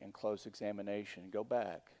scrutiny and close examination, go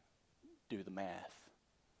back, do the math.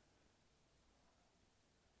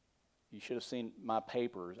 You should have seen my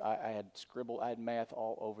papers. I had scribbled, I had math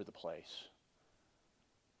all over the place.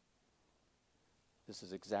 This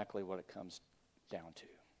is exactly what it comes down to.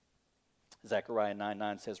 Zechariah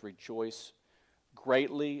 9:9 says, "Rejoice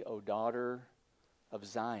greatly, O daughter of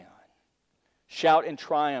Zion. Shout in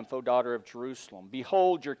triumph, O daughter of Jerusalem.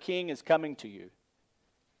 Behold, your king is coming to you.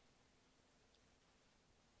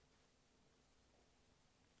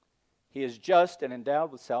 He is just and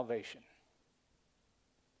endowed with salvation,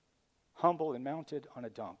 humble and mounted on a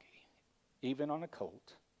donkey, even on a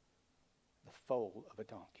colt, the foal of a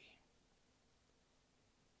donkey."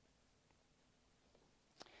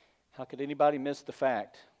 How could anybody miss the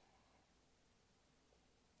fact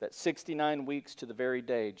that 69 weeks to the very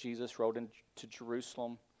day Jesus rode into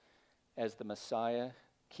Jerusalem as the Messiah,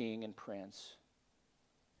 King, and Prince?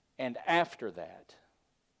 And after that,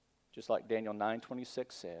 just like Daniel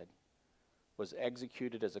 9:26 said, was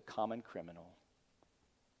executed as a common criminal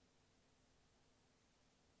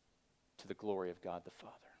to the glory of God the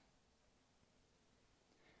Father.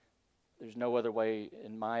 There's no other way,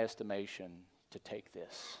 in my estimation, to take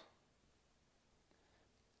this.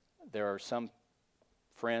 There are some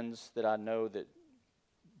friends that I know that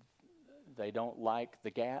they don't like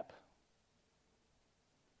the gap.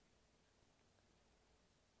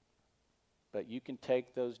 But you can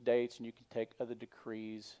take those dates and you can take other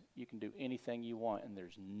decrees. You can do anything you want, and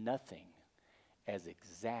there's nothing as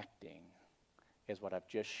exacting as what I've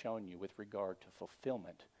just shown you with regard to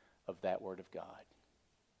fulfillment of that Word of God.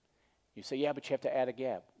 You say, yeah, but you have to add a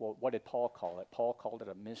gap. Well, what did Paul call it? Paul called it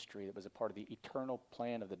a mystery that was a part of the eternal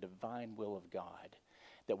plan of the divine will of God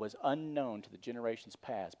that was unknown to the generations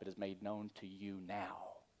past but is made known to you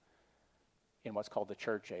now in what's called the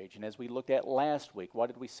church age. And as we looked at last week, what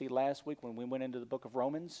did we see last week when we went into the book of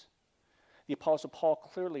Romans? The Apostle Paul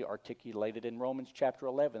clearly articulated in Romans chapter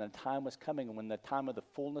 11 a time was coming when the time of the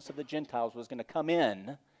fullness of the Gentiles was going to come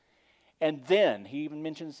in. And then he even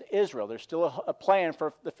mentions Israel. There's still a plan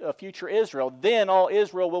for a future Israel. Then all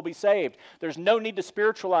Israel will be saved. There's no need to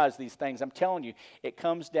spiritualize these things. I'm telling you, it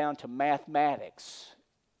comes down to mathematics,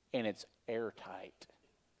 and it's airtight.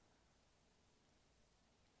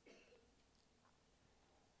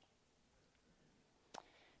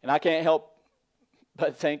 And I can't help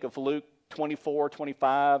but think of Luke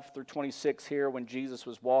 24:25 through 26 here when Jesus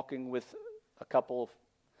was walking with a couple of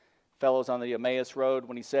fellows on the Emmaus Road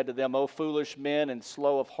when he said to them, "O foolish men and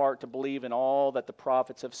slow of heart to believe in all that the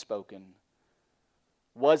prophets have spoken.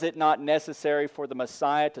 Was it not necessary for the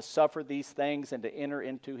Messiah to suffer these things and to enter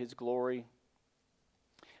into his glory?"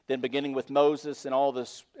 Then beginning with Moses and all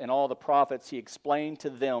the prophets, he explained to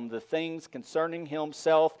them the things concerning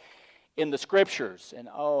himself in the Scriptures. And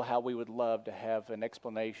oh, how we would love to have an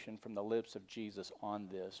explanation from the lips of Jesus on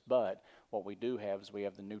this. But what we do have is we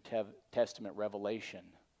have the New Testament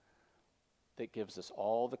revelation that gives us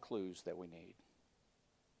all the clues that we need.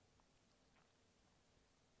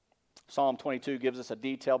 Psalm 22 gives us a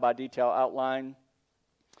detail-by-detail outline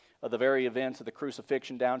of the very events of the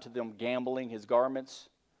crucifixion down to them gambling his garments.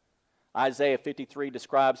 Isaiah 53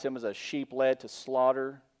 describes him as a sheep led to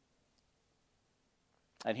slaughter.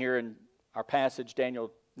 And here in our passage,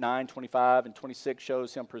 Daniel 9:25 and 26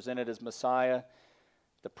 shows him presented as Messiah,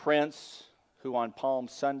 the Prince, who on Palm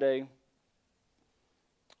Sunday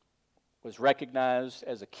was recognized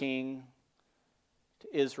as a king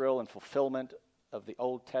to Israel in fulfillment of the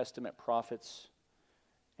Old Testament prophets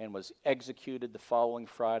and was executed the following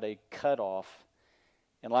Friday, cut off.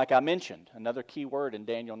 And like I mentioned, another key word in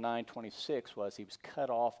Daniel 9:26 was he was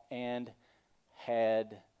cut off and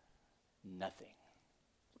had nothing.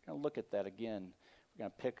 We're going to look at that again. We're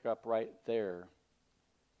going to pick up right there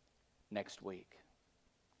next week.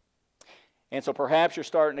 And so perhaps you're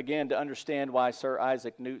starting again to understand why Sir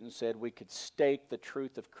Isaac Newton said we could stake the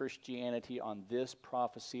truth of Christianity on this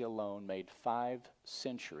prophecy alone made 5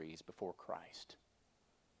 centuries before Christ.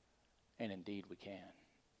 And indeed we can.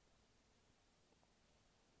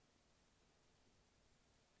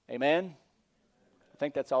 Amen? I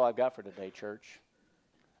think that's all I've got for today, church.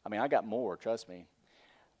 I mean, I got more, trust me.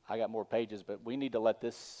 I got more pages, but we need to let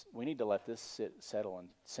this settle and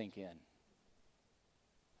sink in.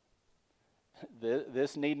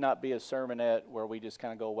 This need not be a sermonette where we just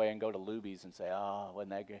kind of go away and go to Luby's and say, "Oh,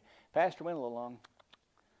 wasn't that good? Pastor went a little long."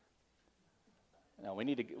 No, we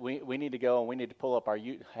need to go and we need to pull up our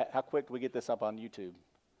how quick do we get this up on YouTube?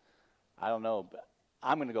 I don't know, but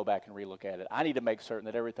I'm going to go back and relook at it. I need to make certain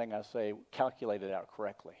that everything I say calculated out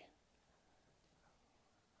correctly.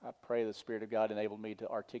 I pray the Spirit of God enabled me to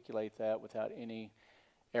articulate that without any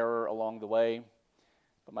error along the way.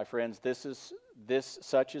 But my friends,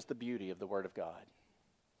 such is the beauty of the Word of God.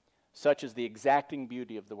 Such is the exacting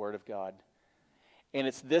beauty of the Word of God. And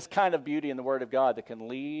it's this kind of beauty in the Word of God that can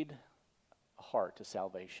lead a heart to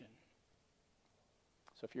salvation.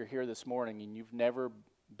 So if you're here this morning and you've never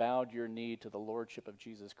bowed your knee to the Lordship of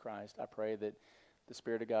Jesus Christ, I pray that the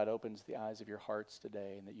Spirit of God opens the eyes of your hearts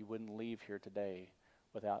today and that you wouldn't leave here today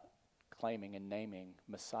without claiming and naming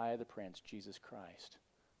Messiah the Prince, Jesus Christ,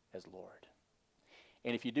 as Lord.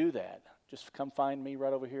 And if you do that, just come find me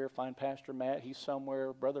right over here. Find Pastor Matt. He's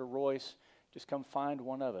somewhere. Brother Royce. Just come find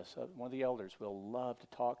one of us, one of the elders. We'll love to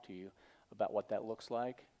talk to you about what that looks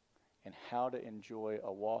like and how to enjoy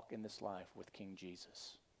a walk in this life with King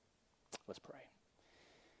Jesus. Let's pray.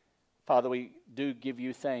 Father, we do give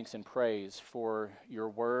you thanks and praise for your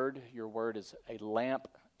word. Your word is a lamp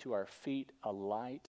to our feet, a light